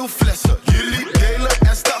 wel hoe flessen. Jullie delen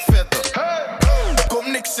en stafetten.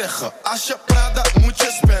 Kom niks zeggen. Als je praat, dan moet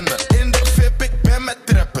je spenden. In de VIP, ik ben met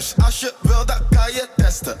trappers. Als je wil, dan kan je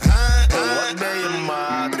testen. Wat ben je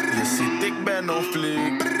maat? Je ziet, ik ben on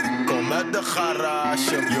fleek. Kom uit de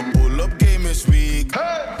garage. Je pull-up game is weak.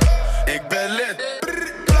 Ik ben lid.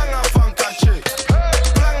 Planga van Cartier.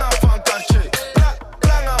 Planga van Cartier.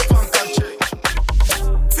 Planga van Cartier.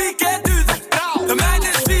 4 keer duurder. De mijne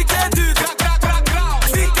is 4 keer duurder.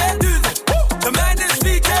 4 keer duurder. De mijne is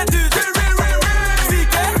 4 keer duurder. 4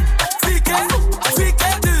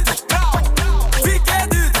 keer duurder. 4 keer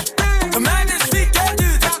duurder. De mijne is 4 keer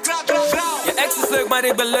duurder. Je ex is leuk, maar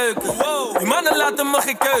ik ben leuker. Die mannen laten me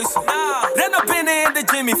geen keuze. Ren naar binnen in de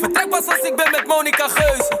Jimmy. Vertrek pas als ik ben met Monica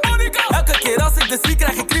Geuze. Elke keer als ik de zie,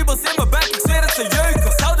 krijg ik kriebels in mijn buik. Ik zweer het ze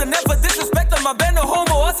jeuken. Zouden never disrespecten, maar ben een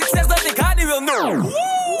homo als ik zeg dat ik haar niet wil.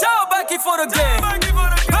 Ciao, bakkie voor de game. Bij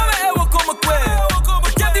mijn eeuwen kom ik kwijt.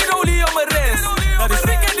 Ik heb die rolie op mijn wrist. Dat is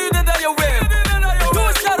 4 keer duurder dan je win. Doe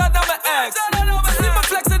een shout-out naar mijn ex. Ze zien me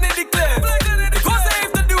flexen in die clip. Ik hoor ze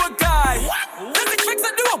heeft een nieuwe guy. Dus ik fix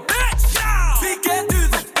een nieuwe bitch. 4 keer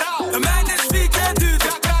duurder. De mijne is 4 keer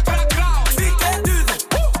duurder. 4 keer duurder.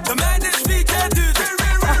 De mijne is 4 keer duurder.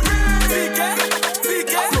 4 keer duurder.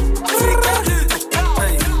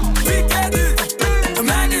 4 keer duurder. De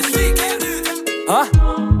mijne is 4 keer duurder. Huh?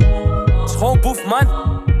 Is gewoon boef, man.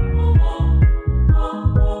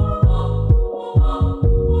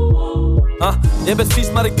 Je bent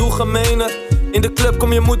vies, maar ik doe gemener. In de club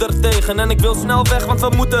kom je moeder tegen. En ik wil snel weg, want we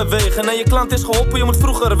moeten wegen. En je klant is geholpen, je moet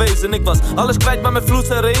vroeger wezen. Ik was alles kwijt, maar mijn vloed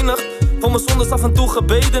herenigd. Voor mijn zondes af en toe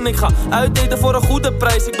gebeden. Ik ga uiteten voor een goede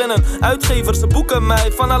prijs. Ik ben een uitgever, ze boeken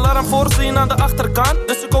mij. Van alarm voorzien aan de achterkant.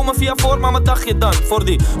 Dus ze komen via voor, maar wat dacht je dan? Voor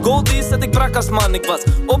die goldies zet ik brak als man. Ik was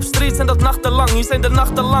op streets en dat nachtenlang. Hier zijn de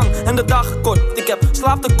nachten lang en de dagen kort. Ik heb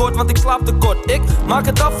slaaptekort, want ik slaap tekort. Ik maak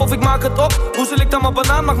het af of ik maak het op. Hoe zal ik dan mijn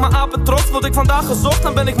banaan, maak mijn apen trots. Word ik vandaag gezocht,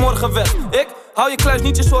 dan ben ik morgen weg. Ik hou je kluis,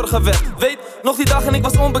 niet je zorgen weg. Weet, nog die dag en ik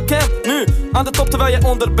was onbekend. Nu, aan de top terwijl jij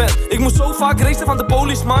onder bent. Ik moest zo vaak racen van de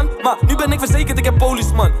policeman. Maar nu ben ik verzekerd, ik heb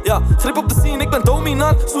policeman. Ja, grip op de scene, ik ben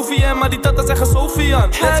dominant. Sophie maar die tata zeggen Sofian.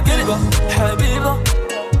 Habiba, Habiba.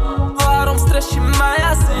 Waarom stress je mij,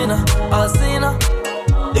 Azina?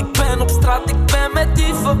 Ik ben op straat, ik ben met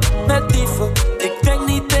dieven. Ik denk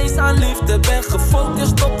niet eens aan liefde, ben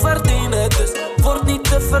gefocust op verdienen. Dus word niet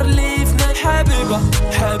te verliefd, nee. Habiba.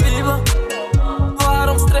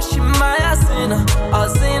 Waarom stress je mij,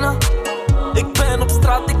 Azina? Ik ben op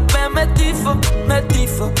straat, ik ben met dieven.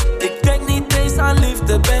 Ik denk niet eens aan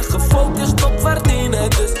liefde, ben gefocust op verdienen.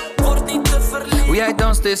 Dus word niet te verliefd. Hoe jij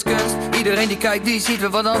danst is kunst, iedereen die kijkt die ziet weer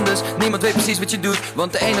wat anders. Niemand weet precies wat je doet,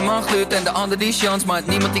 want de ene man gluurt en de ander die chance. Maar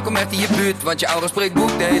niemand die komt echt in je buurt, want je aura spreekt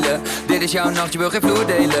boekdelen. Dit is jouw nacht, je wil geen vloer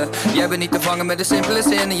delen. Jij bent niet te vangen met een simpele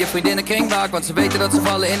zin en je vriendinnen kringwaak, want ze weten dat ze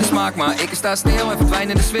vallen in de smaak. Maar ik sta stil en verdwijn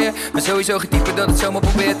in de sfeer. Ben sowieso geen type dat het zomaar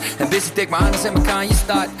probeert. En busy tik me aan en zet me aan je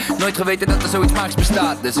staart. Nooit geweten dat er zoiets magisch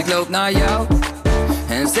bestaat. Dus ik loop naar jou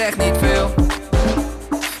en zeg niet veel,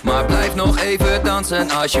 maar blijf nog even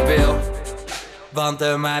dansen als je wil. Want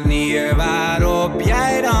de manier waarop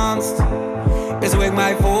jij danst is hoe ik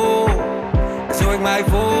mij voel,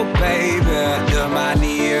 baby. De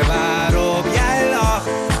manier waarop jij lacht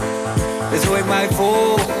is hoe ik mij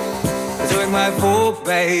voel,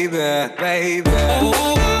 baby.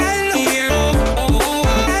 Oh,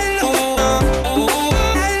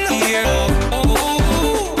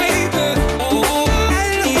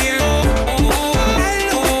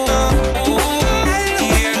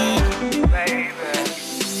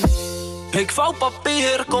 Ik vouw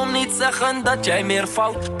papier, kom niet zeggen dat jij meer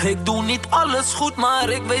fout. Ik doe niet alles goed, maar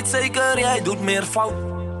ik weet zeker jij doet meer fout.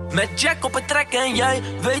 Met Jack op het trek en jij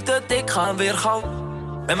weet het, ik ga weer gauw.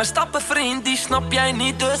 Met mijn stappen vriend, die snap jij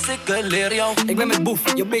niet, dus ik leer jou. Ik ben met boef,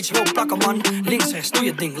 je bitch wil plakken man. Links, rechts, doe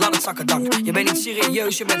je ding, laat het zakken dan. Je bent niet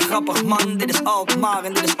serieus, je bent grappig man. Dit is Alkmaar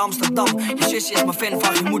en dit is Amsterdam. Je zusje is mijn fan,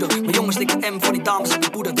 vraag je moeder. Mijn jongens likken M voor die dames in de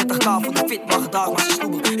poeder. 30k voor de fit, mag gedragen, maar ze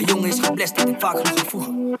sloeber. Een jongen is geblest, dat ik vaak genoeg ga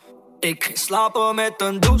voegen. Ik ging slapen met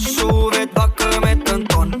een douche, werd wakker met een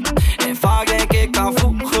ton. En vaak denk ik aan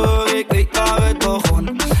vroeger, ik weet waar het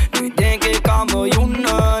begon. Nu denk ik aan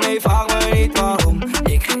miljoenen, nee vraag me niet waarom.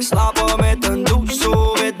 Ik ging slapen met een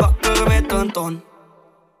douche, werd wakker met een ton.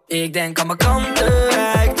 Ik denk aan mijn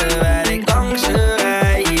krantenrijk, terwijl ik langs je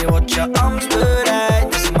rij. Hier wordt je angst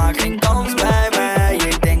bereid, dus maak geen kans bij mij.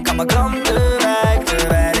 Ik denk aan mijn krantenrijk,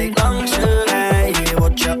 terwijl ik langs je rij. Hier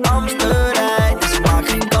wordt je angst bereid, dus maak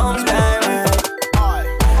geen kans bij mij.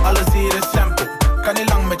 Alles hier is simpel, kan niet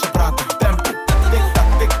lang met je praten. Tempo,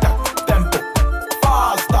 tik-tak, tempo.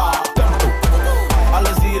 Fasta, tempo.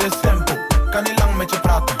 Alles hier is simpel, kan niet lang met je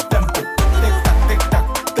praten. Tempo,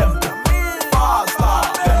 tik-tak, tempo.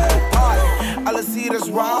 Fasta, tempo. Alles hier is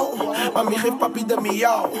wauw, mami geeft papi de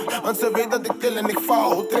miauw. Want ze weet dat ik til en ik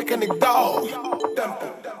vouw, trek en ik douw. Tempo.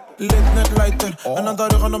 Lit net lighter, een aantal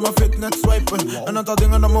ruggen op mijn fit net swipen. Een aantal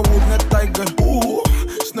dingen op mijn woed net tiger.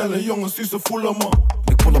 Snelle jongens die ze voelen me.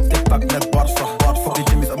 Ik voel op TikTok net Barca. Fuck die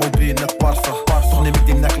Jimmy's MOB net Barca. Toch neem ik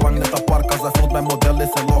die nek lang net apart. Als hij voelt mijn model is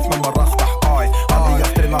en love met mijn rasta.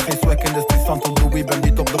 Alias train maar geen swag in de street. Santo Louis, ben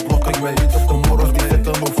niet op de blok. Ik weet niet of de morros die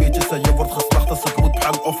zitten OV'tjes. En je wordt geslacht als het moet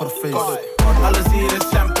gaan offerface. Alles hier is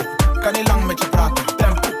simpel, kan niet lang met je praten.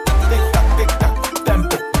 Tempo, tik-tak,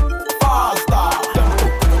 tempo. Fasta, tempo.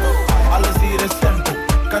 Alles hier is simpel,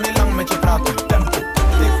 kan niet lang met je praten. Tempo,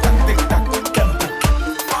 tik-tak, tempo.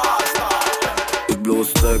 Fasta, tempo. Ik blow een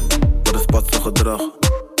stuk, wat is patse gedrag.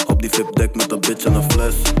 Op die VIP-deck met een bitch en een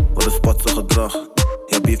fles, wat is patse gedrag.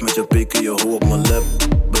 Je beef met je pik, je hoe op mijn lip,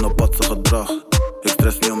 ben op patse gedrag. Ik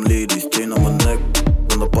stress niet om ladies, chain om mijn nek,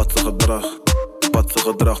 ben op patse gedrag. Patse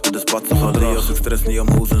gedrag, dit is patse gedrag. Als ik stress niet om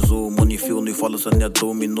hoes en zo, money veel, nu vallen ze net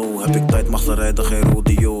domino. Heb ik tijd, mag ze rijden, geen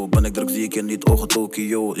rodeo. Ben ik druk, zie ik je niet, ogen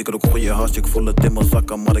Tokio. Ik rook goeie hash, ik voel het in mijn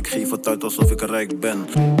zakken, maar ik geef het uit alsof ik rijk ben.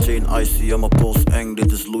 Chain icy aan mijn pols eng,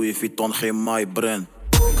 dit is Louis Vuitton, geen my brand.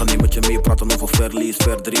 Ga niet met je mee praten over verlies,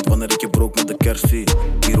 verdriet wanneer ik je broke met de kersie.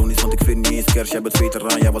 Ironisch, want ik vind niet eens kers, jij bent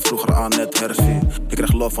veteraan, jij was vroeger aan net hersie. Ik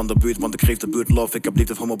krijg love van de buurt, want ik geef de buurt love. Ik heb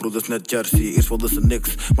liefde van mijn broeders net Jersey. Eerst wilde ze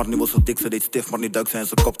niks, maar nu was ze dik, ze deed stif, maar niet duik zijn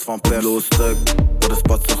ze kopt van pers. Blow stuk, wat is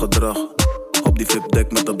patse gedrag. Op die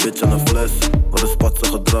VIP-deck met een bitch en een fles, wat is patse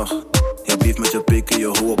gedrag. Je beef met je pik,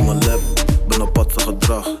 je hoe op mijn lip, ben op patse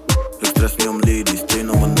gedrag. Ik stress niet om ladies,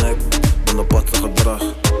 chain om mijn nek, ben op patse gedrag.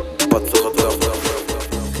 Patse gedrag.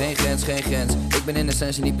 Geen grens, geen grens. Ik ben in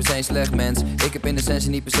essentie niet per se een slecht mens. Ik heb in essentie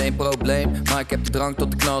niet per se een probleem. Maar ik heb de drang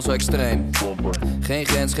tot de knal zo extreem. Geen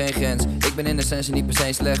grens, geen grens. Ik ben in essentie niet per se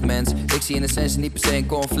een slecht mens. Ik zie in essentie niet per se een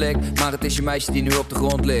conflict. Maar het is je meisje die nu op de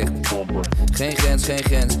grond ligt. Geen grens, geen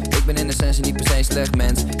grens. Ik ben in essentie niet per se een slecht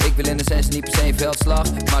mens. Ik wil in essentie niet per se een veldslag.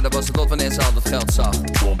 Maar dat was het lot wanneer ze al dat geld zag.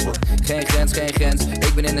 Geen grens, geen grens.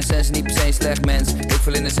 Ik ben in essentie niet per se een slecht mens. Ik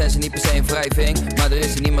wil in essentie niet per se een wrijving. Maar er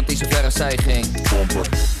is hier niemand die zo ver als zij ging.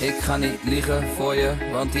 Ik ga niet liegen voor je,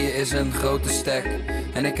 want hier is een grote stek.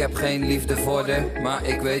 En ik heb geen liefde voor haar, maar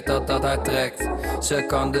ik weet dat dat haar trekt. Ze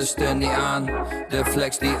kan de steun niet aan, de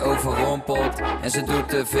flex die overrompelt. En ze doet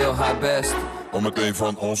te veel haar best om het een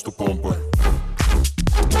van ons te pompen.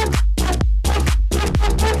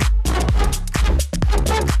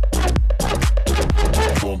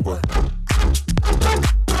 Pompen.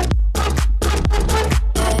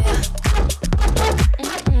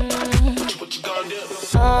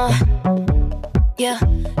 Yeah,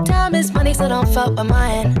 time is money, so don't fuck with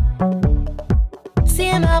mine. See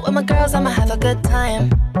him out with my girls, I'ma have a good time.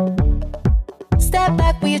 Step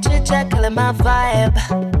back with your chit chat, killing my vibe.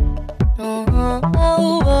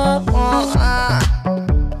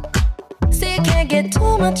 See, you can't get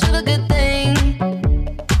too much of a good thing.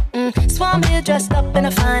 So I'm here dressed up in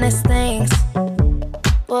the finest things.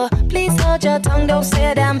 Well, please hold your tongue, don't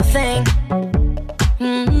say a damn thing.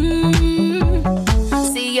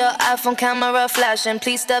 See your iPhone camera flashing.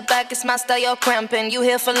 Please step back, it's my style, you're cramping. You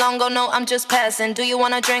here for long, oh no, I'm just passing. Do you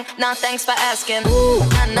wanna drink? Nah, thanks for asking. Ooh,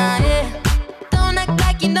 nah, nah, yeah. Don't act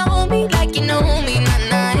like you know me, like you know me, nah,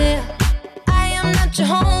 nah, yeah. I am not your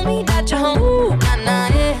homie, not your homie, ooh, nah, nah,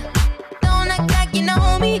 yeah. Don't act like you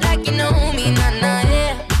know me, like you know me, nah, nah,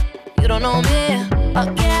 yeah. You don't know me, oh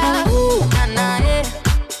yeah, ooh, nah, nah, yeah.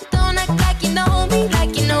 Don't act like you know me,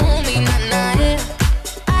 like you know me, nah, nah, yeah.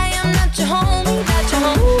 I am not your homie.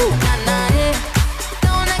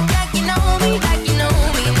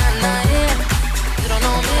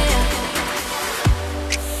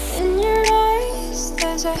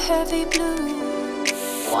 heavy blue.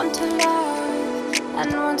 Want to love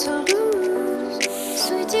and want to lose.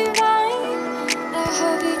 Sweet divine, the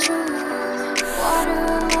heavy truth. Water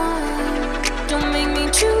and wine, don't make me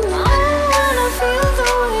choose. I wanna feel the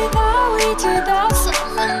way that we did that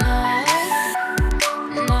summer night.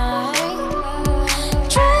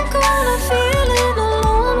 Drunk on a feeling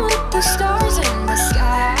alone with the stars in the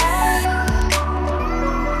sky.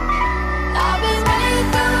 I've been running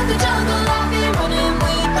through the jungle, I've been running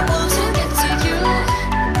with the wolves to get to you,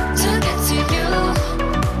 to get to you.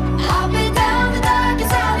 I've been down the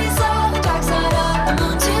darkest alleys, on the dark side of the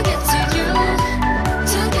moon to get to you,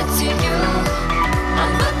 to get to you.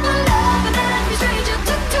 I'm but my love and every stranger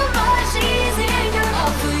took too much easy anger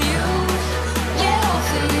all for you, yeah, all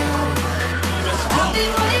for you. I've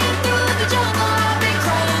been running through the jungle, I've been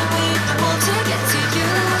crying with the wolves to get to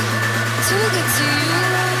you, to get to you.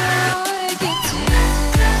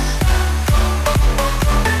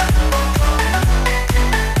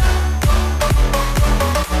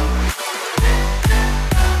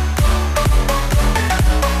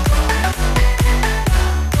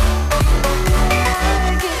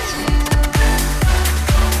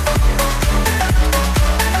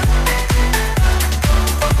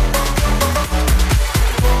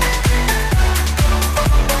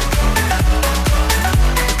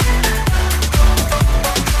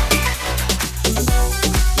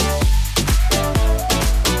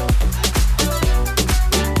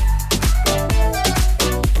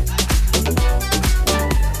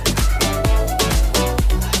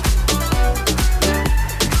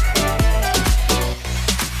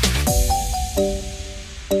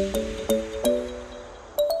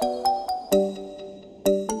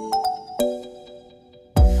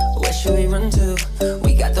 Where should we run to?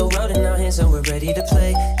 We got the world in our hands and we're ready to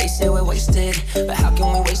play. They say we're wasted, but how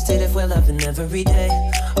can we waste it if we're loving every day?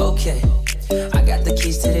 Okay, I got the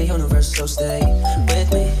keys to the universe, so stay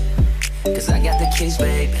with me, cause I got the keys,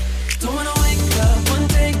 babe. Don't wanna wake up one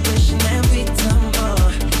day wishing that we'd done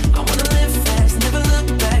more. I wanna live fast, never look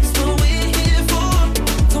back, it's what we're here for.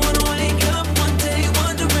 Don't wanna wake up one day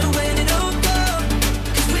wondering where it all go,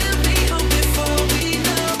 cause we'll be home before we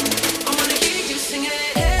know. I wanna hear you singing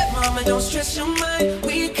it. Hey mama, don't stress your mind,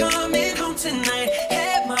 we coming home tonight.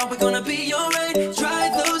 Hey mom, we're gonna be alright. Dry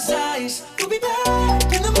those eyes, we'll be back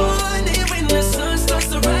in the morning when the sun starts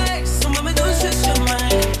to rise. So mama, don't stress your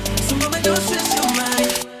mind, so mama, don't stress your mind.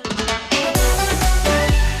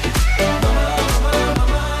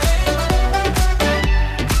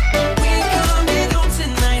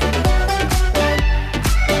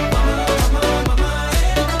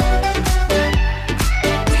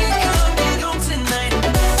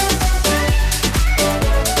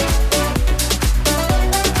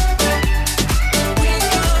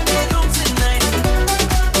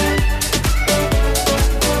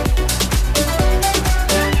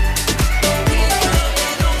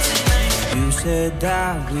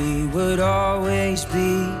 That we would always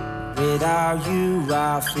be. Without you,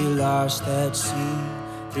 I feel lost at sea.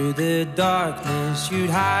 Through the darkness, you'd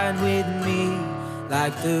hide with me.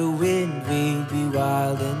 Like the wind, we'd be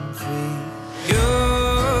wild and free.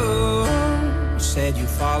 You said you'd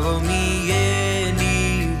follow me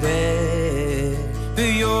anywhere.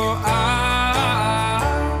 But your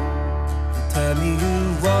eyes tell me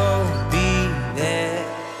you won't be there.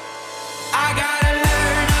 I got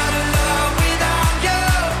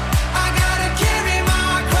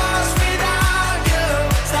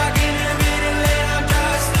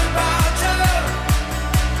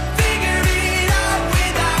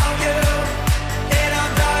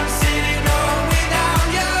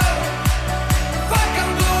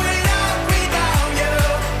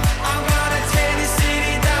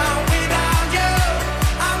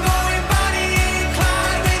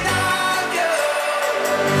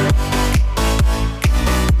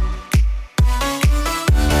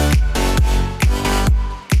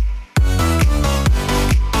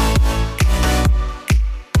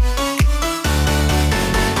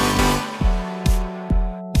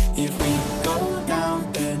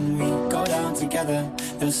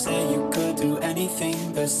They'll say you could do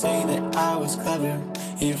anything, they'll say that I was clever.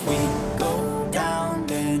 If we go down,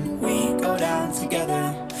 then we go down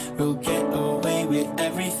together. We'll get away with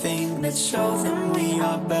everything, let's show them we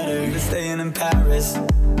are better. You were staying in Paris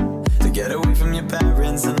to get away from your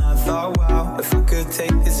parents, and I thought, wow, if I could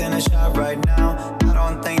take this in a shot right now, I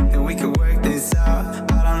don't think that we could work this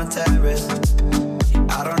out on the terrace.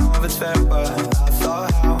 I don't know if it's fair, but I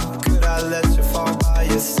thought, how could I let you fall by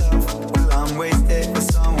yourself? Well, I'm wasted for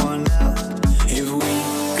someone else. If we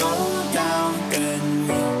go down, then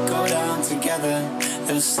we go down together.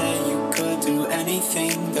 They'll say you could do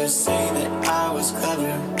anything, they'll say that I was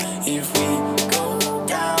clever. If we go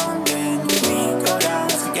down, then we go down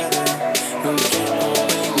together. We'll get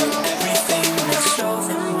away with everything. Let's show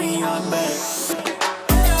them we are better.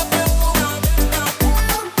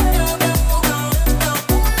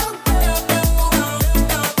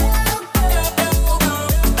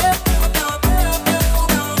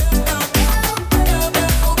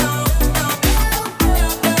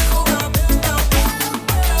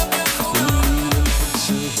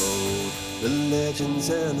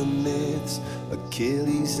 And the myths,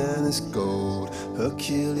 Achilles and his gold,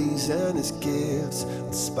 Hercules and his gifts,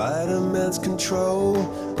 Spider-Man's control,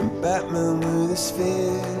 and Batman with his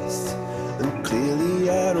fist. And clearly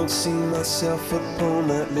I don't see myself upon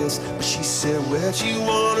that list. But she said, where'd you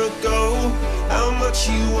wanna go? How much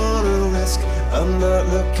you wanna risk? I'm not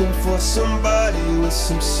looking for somebody with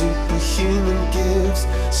some superhuman gifts,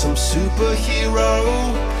 some superhero,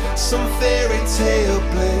 some fairy tale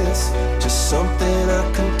bliss. Just something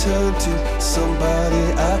I can turn to,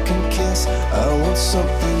 somebody I can kiss. I want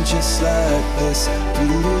something just like this.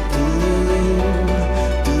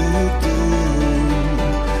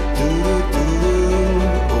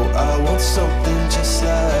 Oh, I want something just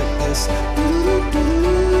like this.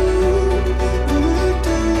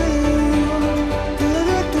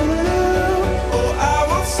 Oh, I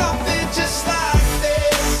want something just like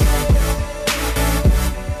this.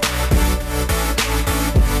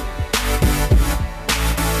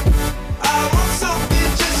 I want something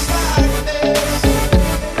just like this.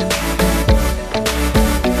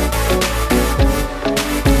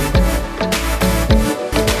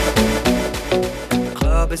 The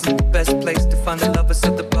club isn't the best place to find the lovers,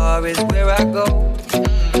 so the bar is where I go.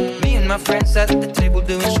 Me and my friends sat at the table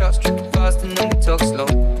doing shots, tripping fast, and then we talk slow.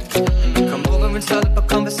 Come over and start up a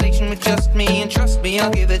conversation with just me, and trust me,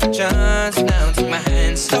 I'll give it a chance. Now take my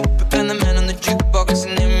hand, stop it, and the man on the jukebox,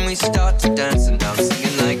 and then we start to dance. And I'm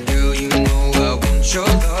singing like, girl, you know I want your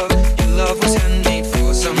love. Your love was handmade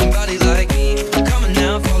for somebody like me. Come on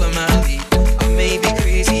now, follow my lead. I may be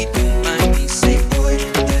crazy, don't mind me. Say, boy,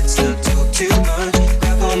 let's not talk too much.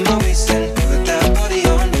 Grab on my waist and put that body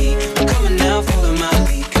on me. Come on now, follow my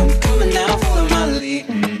lead. Come on now, follow my lead.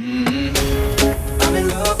 I'm in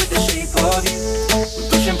love with the shape of you. We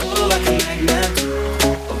push and pull like a magnet.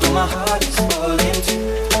 Although my heart is falling too.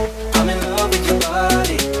 I'm in love with your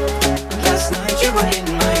body. Last night you were in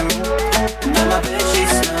my room. Now my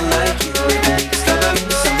bedsheets smell like you.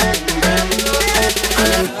 Discovering something brand new.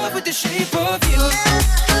 I'm in love with the shape of you.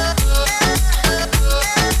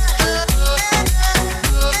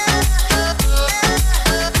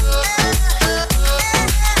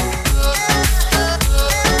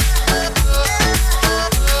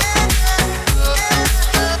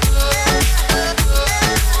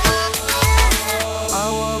 I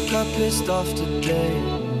woke up pissed off today,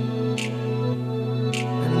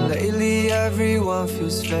 and lately everyone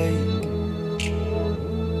feels fake.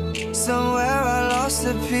 Somewhere I lost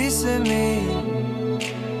a piece of me,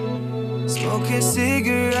 smoking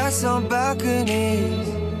cigarettes on balconies.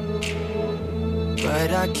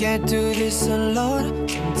 But I can't do this alone.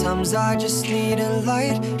 Sometimes I just need a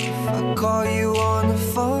light. If I call you on the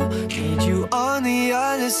phone, need you on the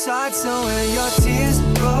other side. So when your tears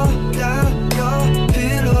roll down your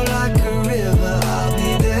pillow like a river, I'll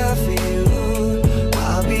be there for you.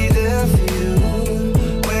 I'll be there for you.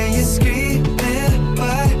 When you're screaming,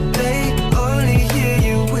 but they only hear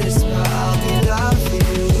you whisper, I'll be loud for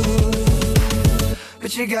you.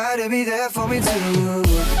 But you gotta be there for me too.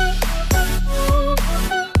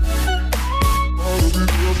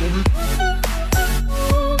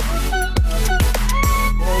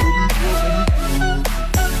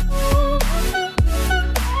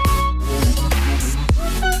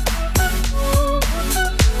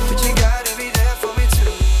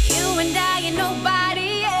 You and I and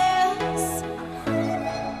nobody else.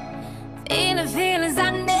 Feeling feelings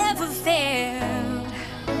I never felt.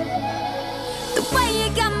 The way you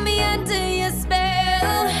got me under your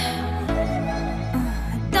spell.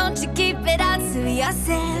 Don't you keep it all to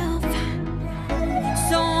yourself.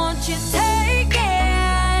 So won't you take it?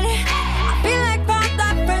 I feel like for the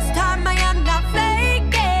first time I am not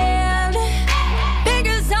faking.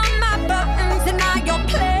 Fingers on my buttons and now you're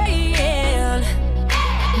playing.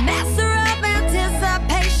 Master of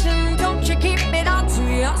anticipation, don't you keep it all to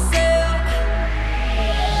yourself.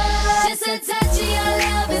 Just a touch of your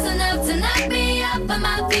love is enough to knock me off of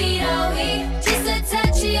my feet, oh just a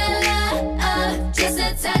touch of your love, just a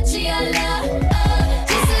touch of your love,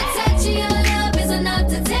 just a touch of your love is enough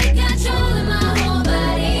to take control of my whole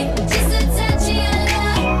body. Just a touch of your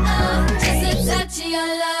love, just a touch of your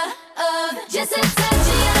love, just a touch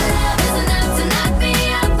of your love is enough to knock me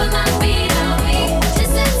off of my feet, oh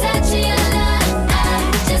just a touch.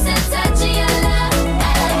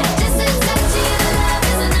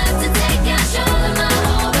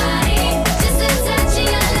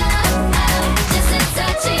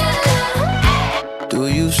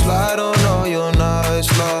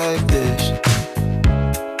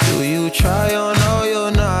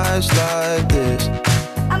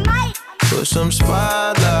 some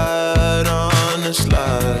spotlight on the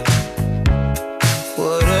slide.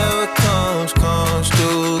 Whatever comes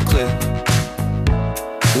through clear.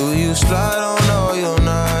 Do you slide on all your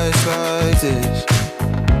nights like this?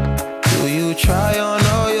 Do you try on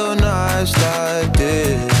all your nights like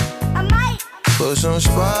this? I might put some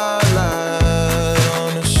spotlight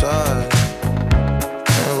on the side.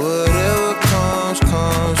 And whatever comes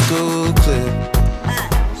through clear.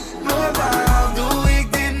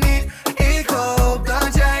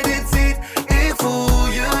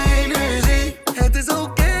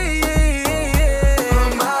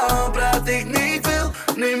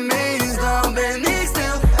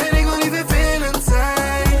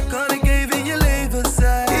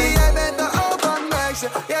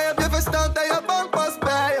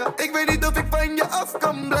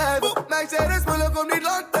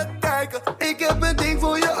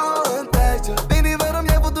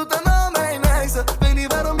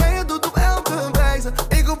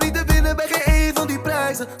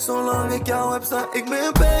 Zolang ik jou heb, sta ik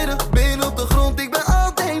meer beter. Been op de grond, ik ben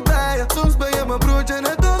altijd bij je. Soms ben je mijn broertje,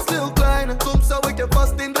 net als heel kleine. Soms zou ik je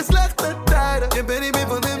vast in de slechte tijden. Je bent niet meer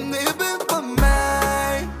van hem, nee, je bent van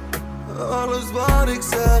mij. Alles wat ik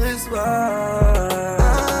zeg is waar.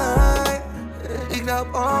 Ik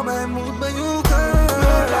heb al mijn moed bij jou.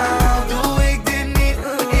 Doe ik dit niet?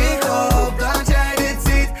 Ik hoop dat jij dit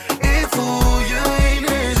ziet. Ik voel je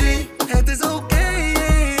energie. Het is oké.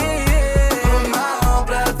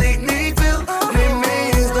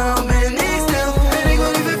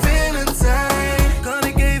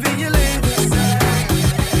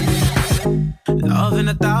 Love in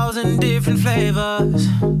 1,000 different flavors.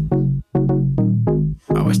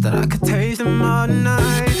 I wish that I could taste them all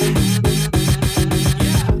night.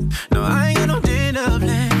 No, I ain't got no dinner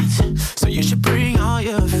plans, so you should bring all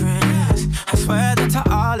your friends. I swear that to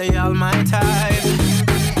all of y'all my type.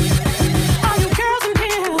 All you girls in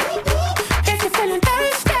here, if you're feeling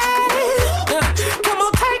thirsty, come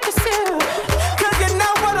on take a sip, 'cause you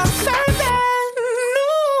know what I'm serving.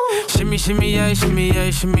 No. Shimmy, shimmy, yeah, shimmy,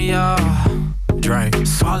 yeah, shimmy, yeah. Drink,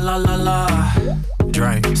 swalla la la.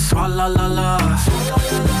 Drink, swalla la la.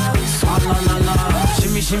 Swalla la la.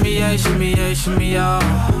 Shimmy, shimmy, yeah, shimmy, yeah, shimmy, yeah.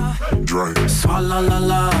 Drink, swalla la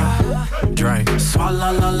la. Drink,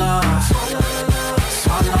 swalla la la.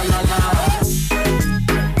 Swalla la la.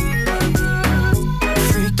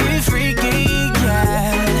 Freaky, freaky,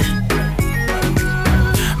 yeah.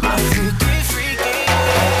 My freaky, freaky.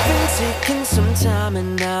 I've been taking some time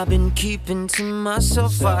and I've been keeping to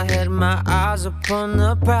myself. I had my eyes upon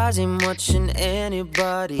the prize, ain't watching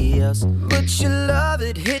anybody else. But your love,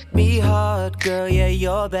 it hit me hard, girl. Yeah,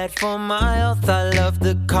 you're bad for my health. I love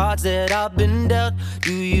the cards that I've been dealt.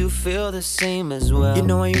 Do you feel the same as well? You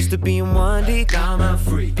know I used to be in one deep, now I'm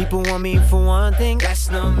free. People want me for one thing, that's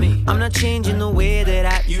not me. I'm not changing the way that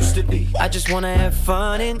I used to be. I just wanna have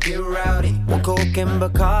fun and get rowdy. One Coke and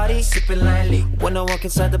Bacardi, sipping lightly. When I walk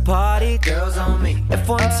inside the party, girls on me.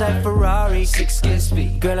 F1 type Ferrari, 6 kiss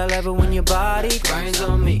speed. Girl, I love it when your body grinds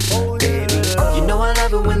on me, baby. You know I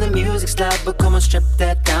love it when the music's loud, but come on, strip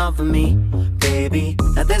that down for me, baby.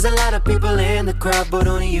 Now there's a lot of people in the crowd, but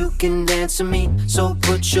only you can dance to me. So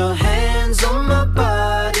put your hands on my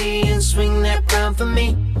body and swing that crown for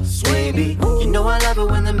me, baby. You know I love it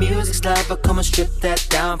when the music's loud, but come on, strip that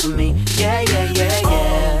down for me. Yeah, yeah, yeah,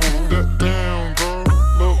 yeah. That down, girl.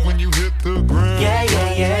 Love when you hit the ground. Yeah,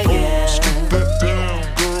 yeah, yeah, yeah. Strip that down,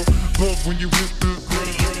 girl. Love when you hit the ground.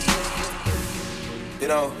 You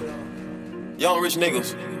know, young rich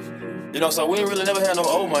niggas. You know, so we ain't really never had no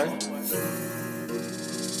old money.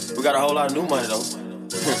 We got a whole lot of new money though.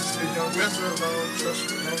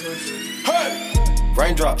 Hey!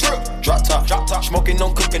 Raindrop, drop top, smoking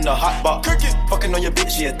on cooking the hot pot, fucking on your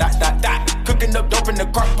bitch, yeah, that. Cooking up dope in the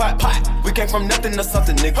crock pot. We came from nothing to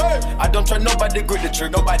something, nigga. Hey. I don't try nobody, grip the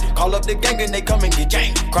trigger. Nobody call up the gang and they come and get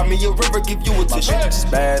gang. Cry me a river, give you a tissue. My bitch is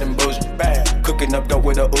bad and bullshit, bad. Cooking up dope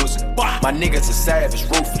with a Uzi. My niggas are savage,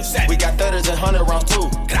 ruthless. We got 30s and 100 rounds too.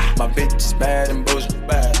 My bitch is bad and bullshit,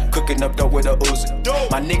 bad. Cooking up dope with a Uzi.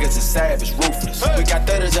 My niggas are savage, ruthless. We got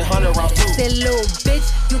 30s and 100 rounds too. Say little bitch,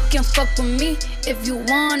 you can fuck with me if you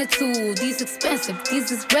wanted to. These expensive,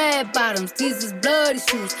 these is red bottoms, these is bloody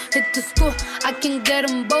shoes. Hit the school, I can get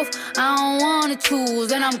them both, I don't wanna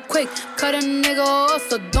choose. And I'm quick, cut a nigga off,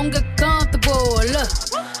 so don't get comfortable. Look,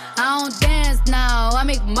 I don't dance now, I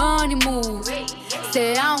make money move.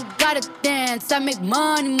 Say I don't gotta dance, I make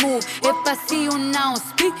money move. If I see you now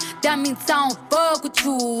speak, that means I don't fuck with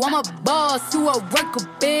you. I'm a boss, you a worker,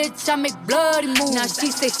 bitch, I make bloody moves. Now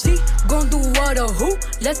she say she gon' do what or who?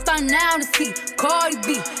 Let's find out and see. Cardi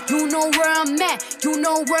B, you know where I'm at, you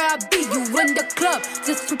know where I be. You in the club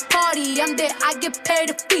just to party, I'm there, I get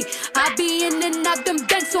paid a fee. I be in and out them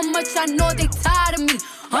banks so much, I know they tired of me.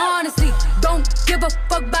 Honestly, don't give a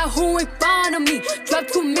fuck about who in front of me. Drop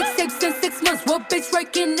 2 mixtapes in 6 months. What bitch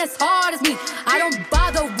working as hard as me? I don't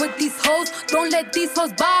bother with these hoes. Don't let these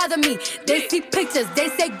hoes bother me. They see pictures, they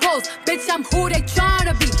say goals. Bitch, I'm who they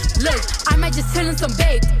tryna be. Look, I might just chill in some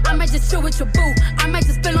babe. I might just chill with your boo. I might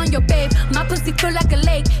just spill on your babe. My pussy feel like a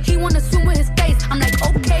lake. He wanna swim with his face. I'm like,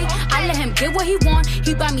 okay. I let him get what he want.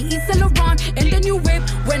 He buy me East Saint Laurent and the new whip.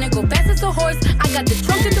 When it go fast as a horse, I got the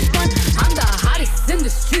trunk in the front. I'm the hottest in the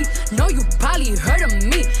street. Know you probably heard of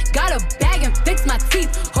me. Got a bag and fix my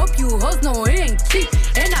teeth. Hope you hoes know it ain't cheap.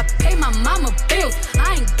 And I pay my mama bills.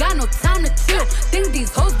 I ain't got no time to chill. Think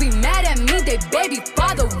these hoes be mad at me. They baby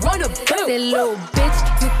father wanna bill. Say little bitch,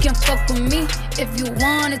 you can fuck with me if you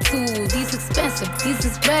wanted to. These expensive, these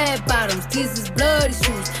is red bottoms, these is bloody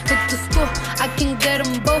shoes. Hit the store, I can get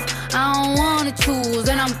them both. I don't wanna choose.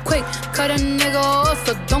 And I'm quick, cut a nigga off,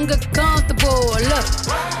 so don't get comfortable. Look,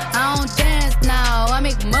 I don't dance now, I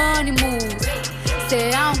make money move.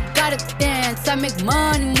 Say I don't gotta dance, I make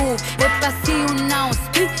money move. If I see you now and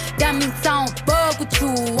speak, that means I don't fuck with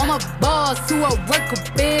you. I'm a boss, you a worker,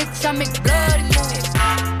 bitch. I make bloody moves.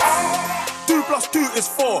 2 + 2 is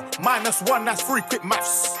 4, -1, that's 3, quick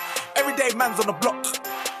maths. Everyday man's on the block,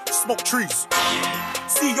 smoke trees.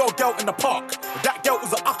 See your girl in the park, that girl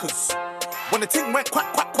was a uckers. When the ting went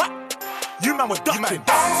quack, quack, quack, you man were ducking.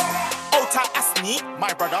 Hold tight Asney,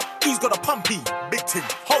 my brother, he's got a pumpy, big ting.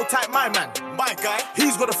 Hold tight my man, my guy,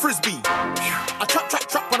 he's got a frisbee. I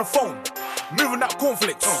trap on the phone, moving that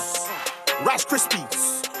cornflakes, Rice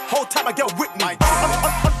Krispies. Hold tight my girl Whitney,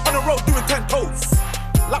 on the road doing 10 toes.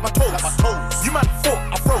 Like my toes, you man thought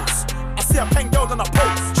I froze. I see a pen girl on a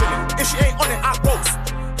pose, chillin'. If she ain't on it, I roast.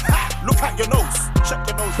 Ha! Look at your nose, check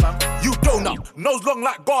your nose, fam. You donut, nose long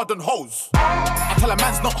like garden hose. I tell a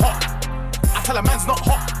man's not hot. I tell a man's not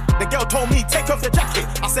hot. The girl told me take off your jacket.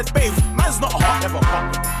 I said, babe, man's not hot, never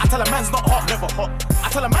hot. I tell a man's not hot, never hot. I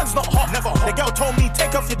tell a man's not hot, never hot. The girl told me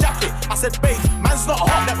take off your jacket. I said, babe, man's not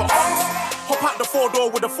hot, never hot. Hop out the 4-door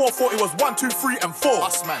with a 440 was 1, 2, 3, and 4.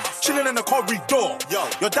 Us, man. Chilling in the corridor. Yo,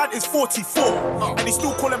 your dad is 44, and he's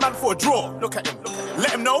still calling man for a draw. Look at him.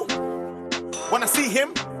 Let him know. When I see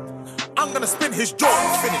him, I'm gonna spin his jaw.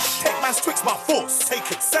 Finish. Take man's Twix by force.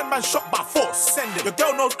 Take it. Send man shot by force. Send it. Your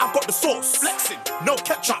girl knows I've got the sauce. Flexing. No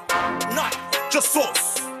ketchup. None. Just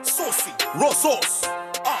sauce. Saucy. Raw sauce.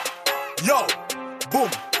 Yo. Boom.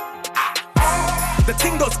 The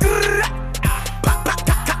ting goes.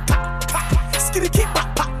 Skitty kick,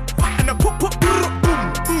 pop, pop, pop, and a pop, pop, boom,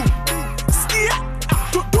 boom, skia,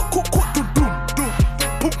 do, boom,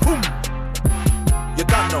 boom. You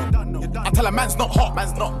done know. I tell a man's not hot,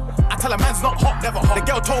 man's not. I tell a man's not hot, never hot. The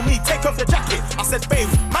girl told me take off your jacket. I said, babe,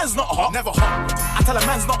 man's not hot, never hot. I tell a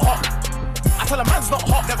man's not hot. I tell a man's not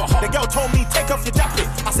hot, never hot. The girl told me take off your jacket.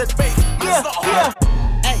 I said, babe, man's not hot.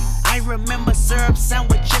 Hey, I remember syrup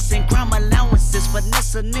sandwiches and crime allowances.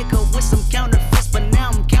 Finesse a nigga with some counterfeits, but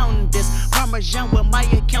now I'm counting this. Parmesan with my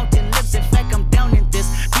accountant lips, in fact I'm down in this.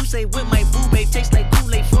 You say with my boo babe, tastes like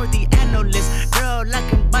Kool-Aid for the analyst. Girl, I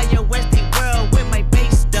can buy your Westie world with my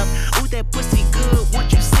base stuff. Ooh, that pussy good,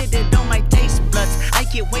 once you sit it on my taste buds. I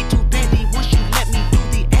get way too petty once you let me do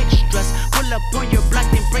the extras. Pull up on your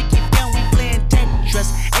block and break it down, we playing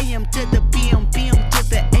Tetris. AM to the PM, PM to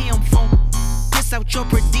the AM phone. Piss out your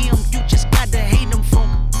per diem, you just gotta hate them funk.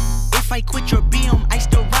 If I quit your BM, I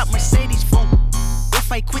still rock Mercedes funk.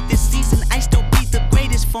 If I quit this season, I still be the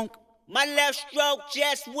greatest funk. My left stroke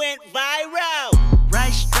just went viral.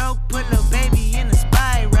 Right stroke, put a baby in a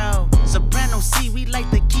spiral. Soprano C, we like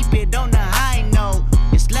to keep it on the high note.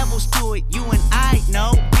 It's levels to it, you and I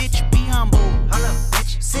know. Bitch, be humble. Hold up,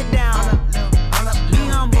 bitch. Sit down. Hold up, be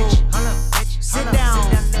humble. Hold up, bitch. Sit down.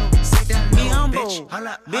 Be humble.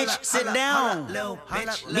 Bitch, sit down.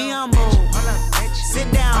 Be humble.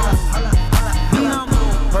 Sit down. Be humble.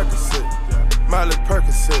 Percocet, Miley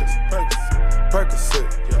Percocet,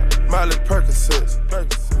 Percocet, Miley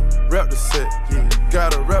Percocet, rep the set,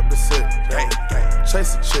 gotta rep the set,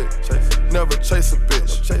 chase a chick, never chase a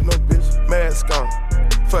bitch, chase no bitch, mask on,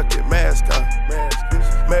 fuck it, mask on,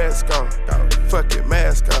 mask on, fuck it,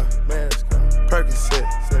 mask on, Percocet,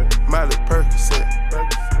 Miley Percocet,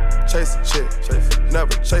 chase a chick,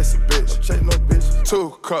 never chase a bitch, chase no bitch,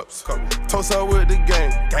 2 cups, toast her with the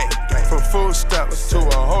gang, from food stamps to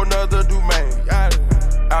a whole nother domain,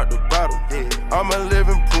 out the bottom, I'm a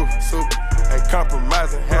living proof, ain't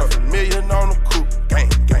compromising, $500,000 on the coupe,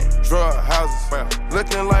 drug houses,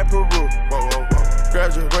 looking like Peru,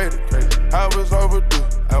 graduated, I was overdue.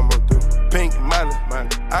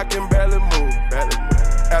 I can barely move.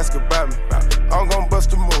 Ask about me, I'm gon'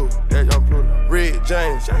 bust a move. Yeah, young Pluto. Red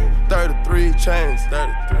James, 33 chains,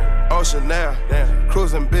 Ocean now,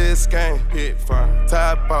 cruising Biscayne, pit firm,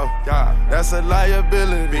 top off, that's a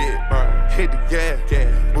liability. Big firm, hit the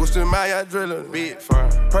gas, boosting my adrenaline. Big firm,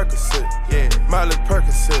 Percocet, Miley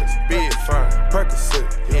Percocet, big firm,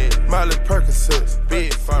 Percocet, Miley Percocet,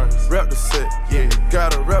 big firm, rep the set,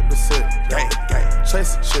 gotta rep the set, gang,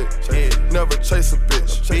 chase a chick, never chase a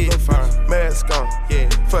bitch, big firm, mask on,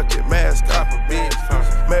 fuck it, mask off, big firm,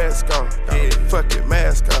 mask on, fuck it,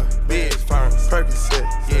 mask off, big firm, Percocet,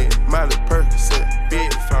 Miley Percocet,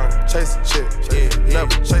 big firm, chase a chick,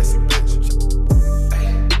 never chase a bitch.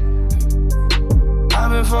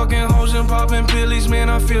 I've been fucking hoes and popping pillies, man,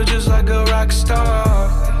 I feel just like a rock star.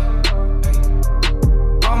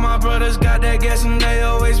 All my brothers got that gas and they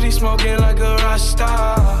always be smoking like a rock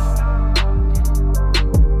star.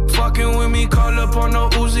 Fucking with me, call up on the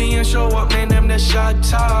Uzi and show up, man, them the shot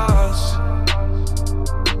toss.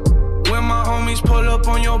 When my homies pull up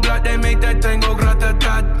on your block, they make that thing go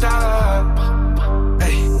grata-ta-ta.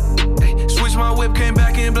 Ay, switch my whip, came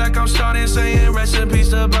back in black, I'm starting saying recipes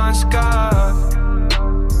to Bon Scott.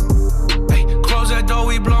 Ay, close that door,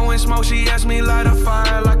 we blowing smoke, she asked me light a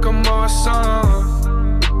fire like a Marsan.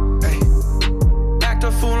 Ay, act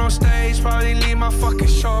a fool on stage, probably leave my fucking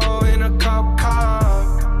show in a cop car.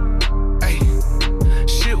 Ay,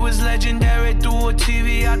 shit was legendary, through a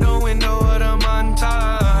TV out the window of the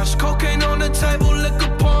montage. Cocaine on the table, liquor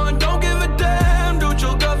porn, don't give a damn. Dude,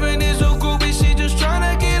 your girlfriend is a groupie, she just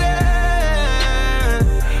tryna get in.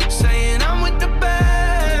 Saying I'm with the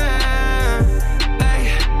band.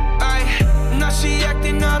 Ay, now she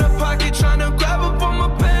acting out of pocket, tryna grab up on my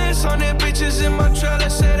pants. 100 bitches in my trailer,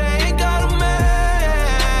 say they ain't got a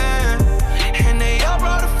man. And they all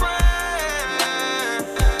brought a friend.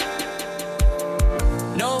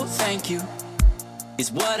 No, thank you,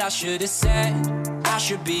 is what I should've said. I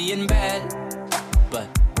should be in bed, but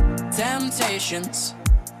temptations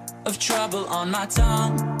of trouble on my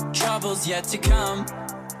tongue, trouble's yet to come.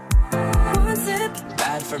 One sip,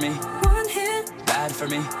 bad for me. One hit, bad for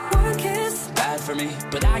me. One kiss, bad for me.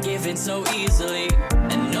 But I give in so easily,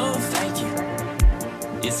 and no thank you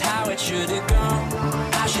is how it should've gone.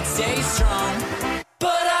 I should stay strong,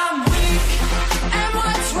 but I'm weak, and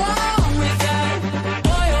what's wrong with that?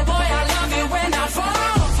 Boy, oh boy, I love it when I fall.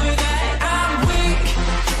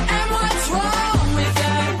 Wrong with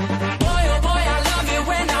that? Boy, oh boy, I love it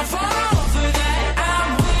when I fall for that. I'm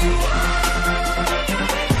weak,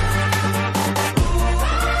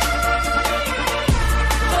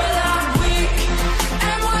 but I'm weak.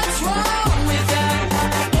 And what's wrong with that?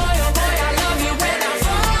 Boy, oh boy, I love it when I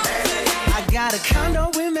fall for that. I got a condo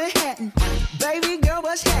in Manhattan. Baby girl,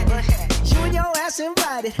 what's happening? You and your ass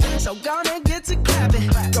invited, so gonna get to clapping.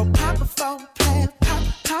 Go pop it for a plan,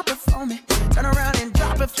 pop it for me. Turn around and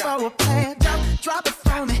drop it for a plan. Drop it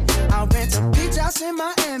for me. I'll rent a beach house in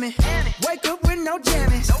Miami. Wake up with no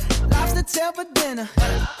jammies. Lobster tail for dinner.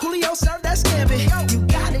 Julio served that scampi. You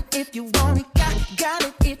got it if you want it. Got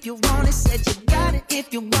it if you want it. Said you got it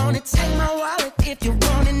if you want it. Take my wallet if you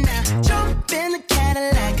want it now. Jump in the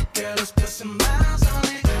Cadillac. Girl, let's put some miles on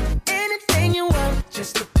it. Anything you want,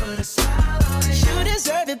 just to put a smile on it. You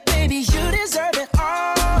deserve it, baby. You deserve it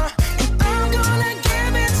all. And I'm gonna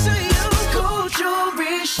give it to you. Gold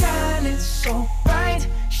jewelry shining so bright,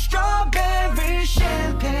 strawberry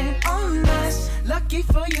champagne on us. Lucky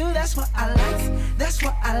for you, that's what I like. That's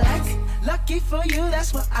what I like. Lucky for you,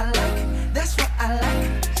 that's what I like. That's what I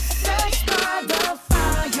like. Sex by the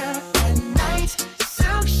fire at night.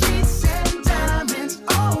 Silk sheets and diamonds,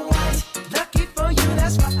 all white. Lucky for you,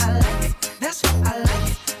 that's what I like. That's what I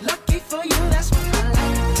like. Lucky for you, that's what I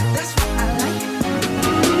like. That's what I like.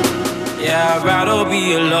 Yeah, I'd rather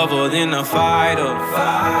be a lover than a fighter.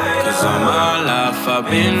 Cause all my life I've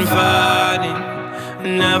been fighting.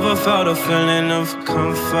 Never felt a feeling of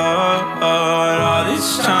comfort. All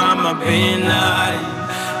this time I've been hiding.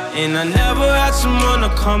 And I never had someone to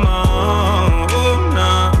come on. Oh,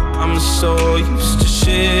 nah, I'm so used to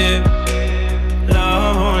shit.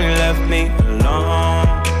 Love only left me alone.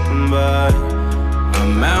 But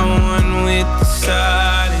I'm at one with the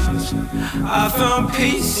silence. I found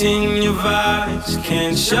peace in your vibes.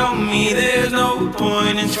 Can't show me there's no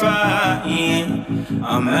point in trying.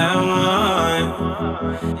 I'm at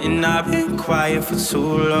one, and I've been quiet for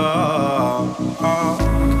too long.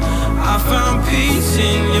 I found peace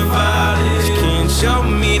in your vibes. Can't show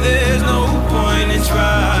me there's no point in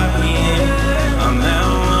trying. I'm at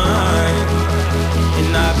one,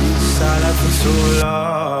 and I've been silent for too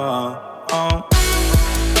long.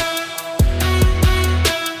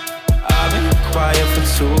 Quiet for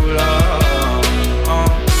too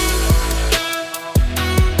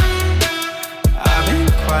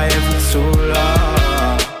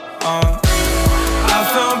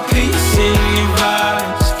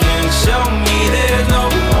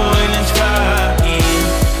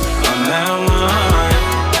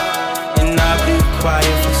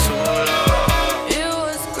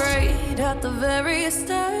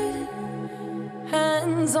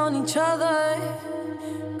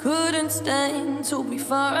couldn't stand to be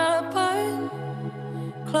far apart.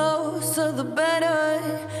 Closer the better.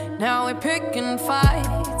 Now we're picking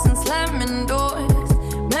fights and slamming doors,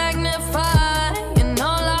 magnifying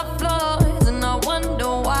all our flaws. And I wonder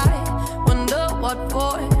why, wonder what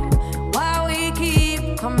for, why we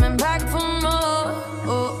keep coming back for more.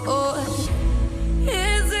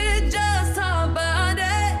 Is it just our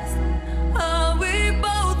bodies? Are we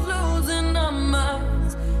both losing our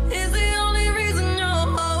minds? Is the only reason you're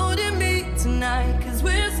holding me tonight 'cause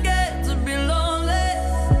we're scared to be lonely?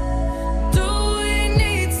 Do we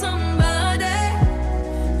need somebody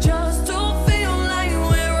just to feel like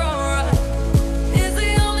we're alright? Is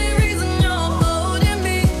the only reason you're holding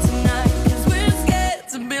me tonight 'cause we're scared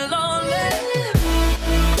to be lonely?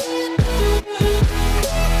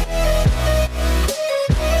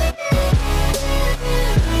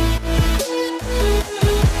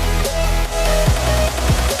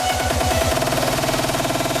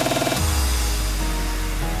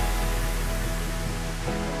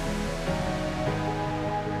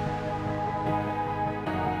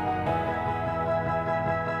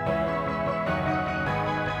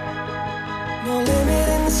 No limit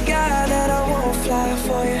in the sky that I won't fly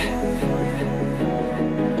for you.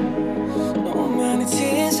 No amount of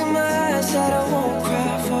tears in my eyes that I won't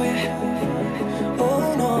cry for you. Oh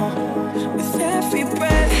no, with every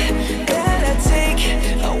breath that I take,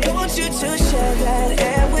 I want you to share that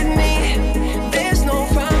air with me. There's no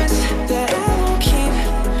promise that I won't keep.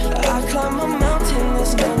 I climb a mountain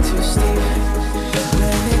that's none too steep.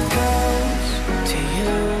 When it comes to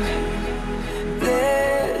you,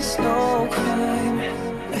 there's no crime.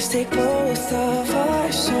 Let's take both of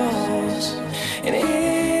our souls and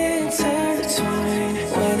intertwine.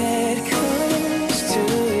 When it comes to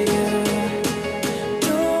you,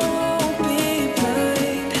 don't be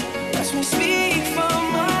blind. Watch me speak from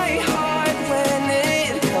my heart. When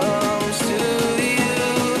it comes to you,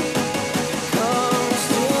 comes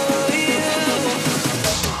to you.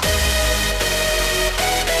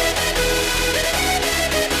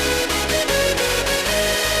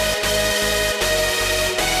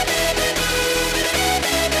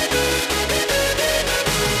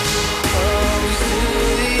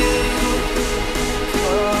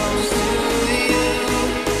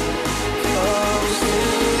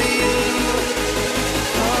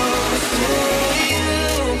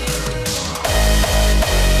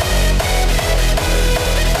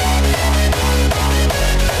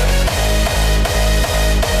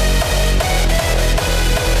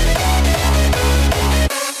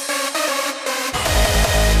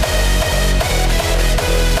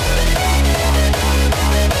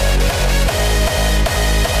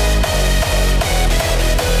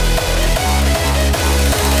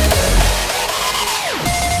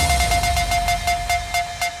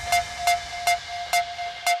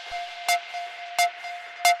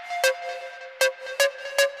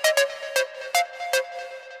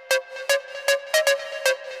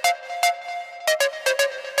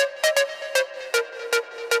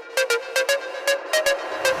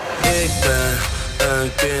 Ik ben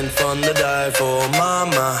een kind van de duivel,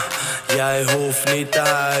 mama. Jij hoeft niet te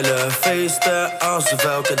huilen. Feesten alsof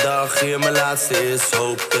elke dag hier mijn laatste is.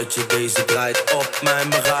 Hoop dat je deze draait op mijn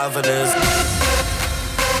begrafenis.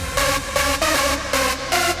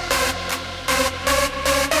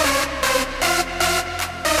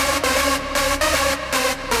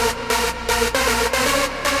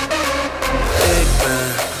 Ik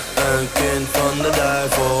ben een kind van de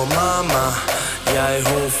duivel, mama. Jij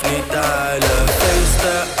hoeft niet te huilen.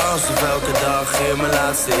 Feesten alsof elke dag hier mijn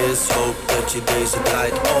laatste is. Hoop dat je deze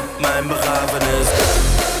draait op mijn begrafenis.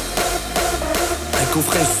 Ik hoef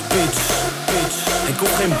geen speech. Ik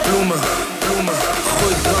hoef geen bloemen.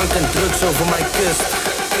 Gooi drank en drugs over mijn kist.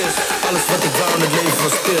 Alles wat ik wou in het leven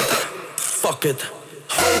was dit. Fuck it.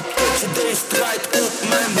 Hoop dat je deze draait op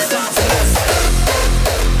mijn begrafenis.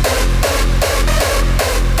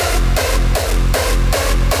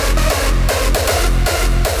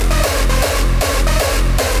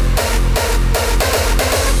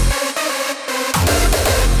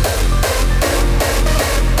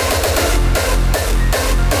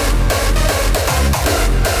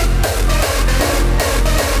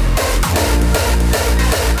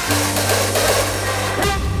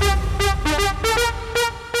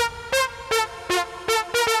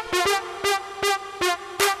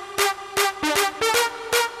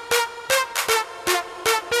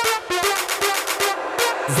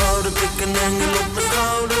 Wou dat ik een engel op mijn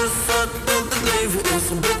schouders zat. Want het leven is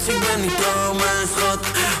een bitch, ik ben niet trouw, mijn schat.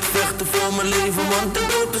 Vechten voor mijn leven, want de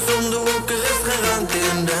dood is om de hoek. Er is geen ruimte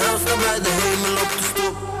in de hel, sta bij de hemel op de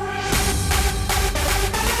stoep.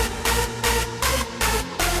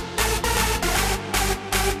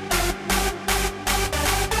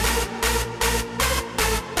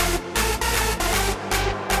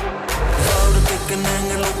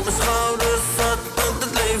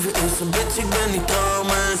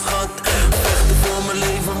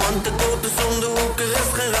 dood is om de hoek, er is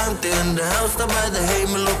geen ruimte in de hel, sta bij de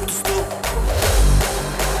hemel op de stoep.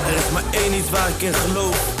 Er is maar één iets waar ik in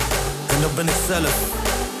geloof, en dat ben ik zelf.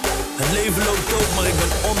 Het leven loopt ook, maar ik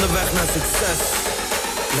ben onderweg naar succes.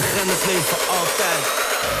 Legendes leven altijd.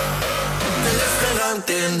 Er is geen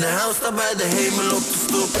ruimte in de hel, sta bij de hemel op de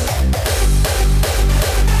stoep.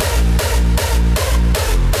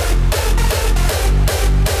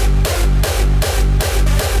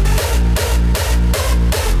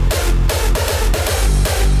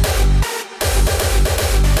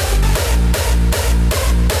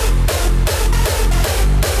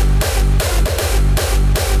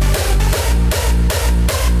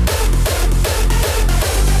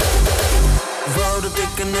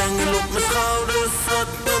 Een engel op mijn schouders zat,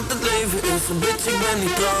 want het leven is een bitch, ik ben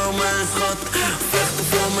niet trouw, mijn schat. Vechten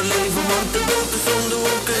voor mijn leven, want de dood is om de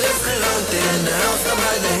hoek, er is geen ruimte in de hel, sta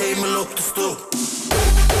bij de hemel op de stoep.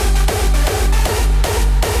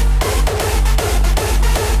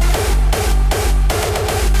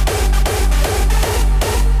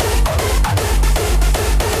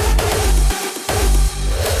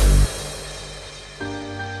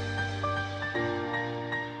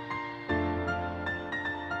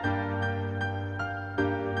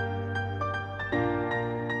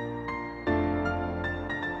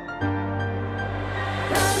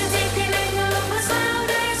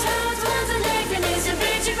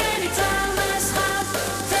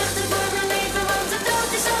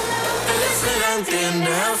 In de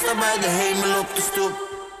hel, sta bij de hemel op de stoep.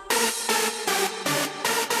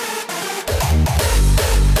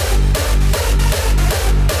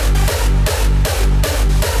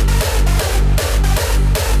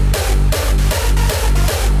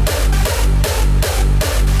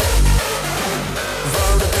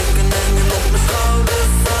 Wou dat ik een engel op mijn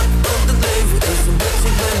schouders zat, want het leven is een bitch,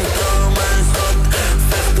 ik ben niet trouw, mijn schat.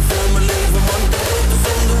 Vechten voor mijn leven, want de dood is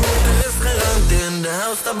om de hoek, er is geen ruimte in de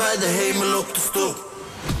hel, sta bij de hemel op de stoep.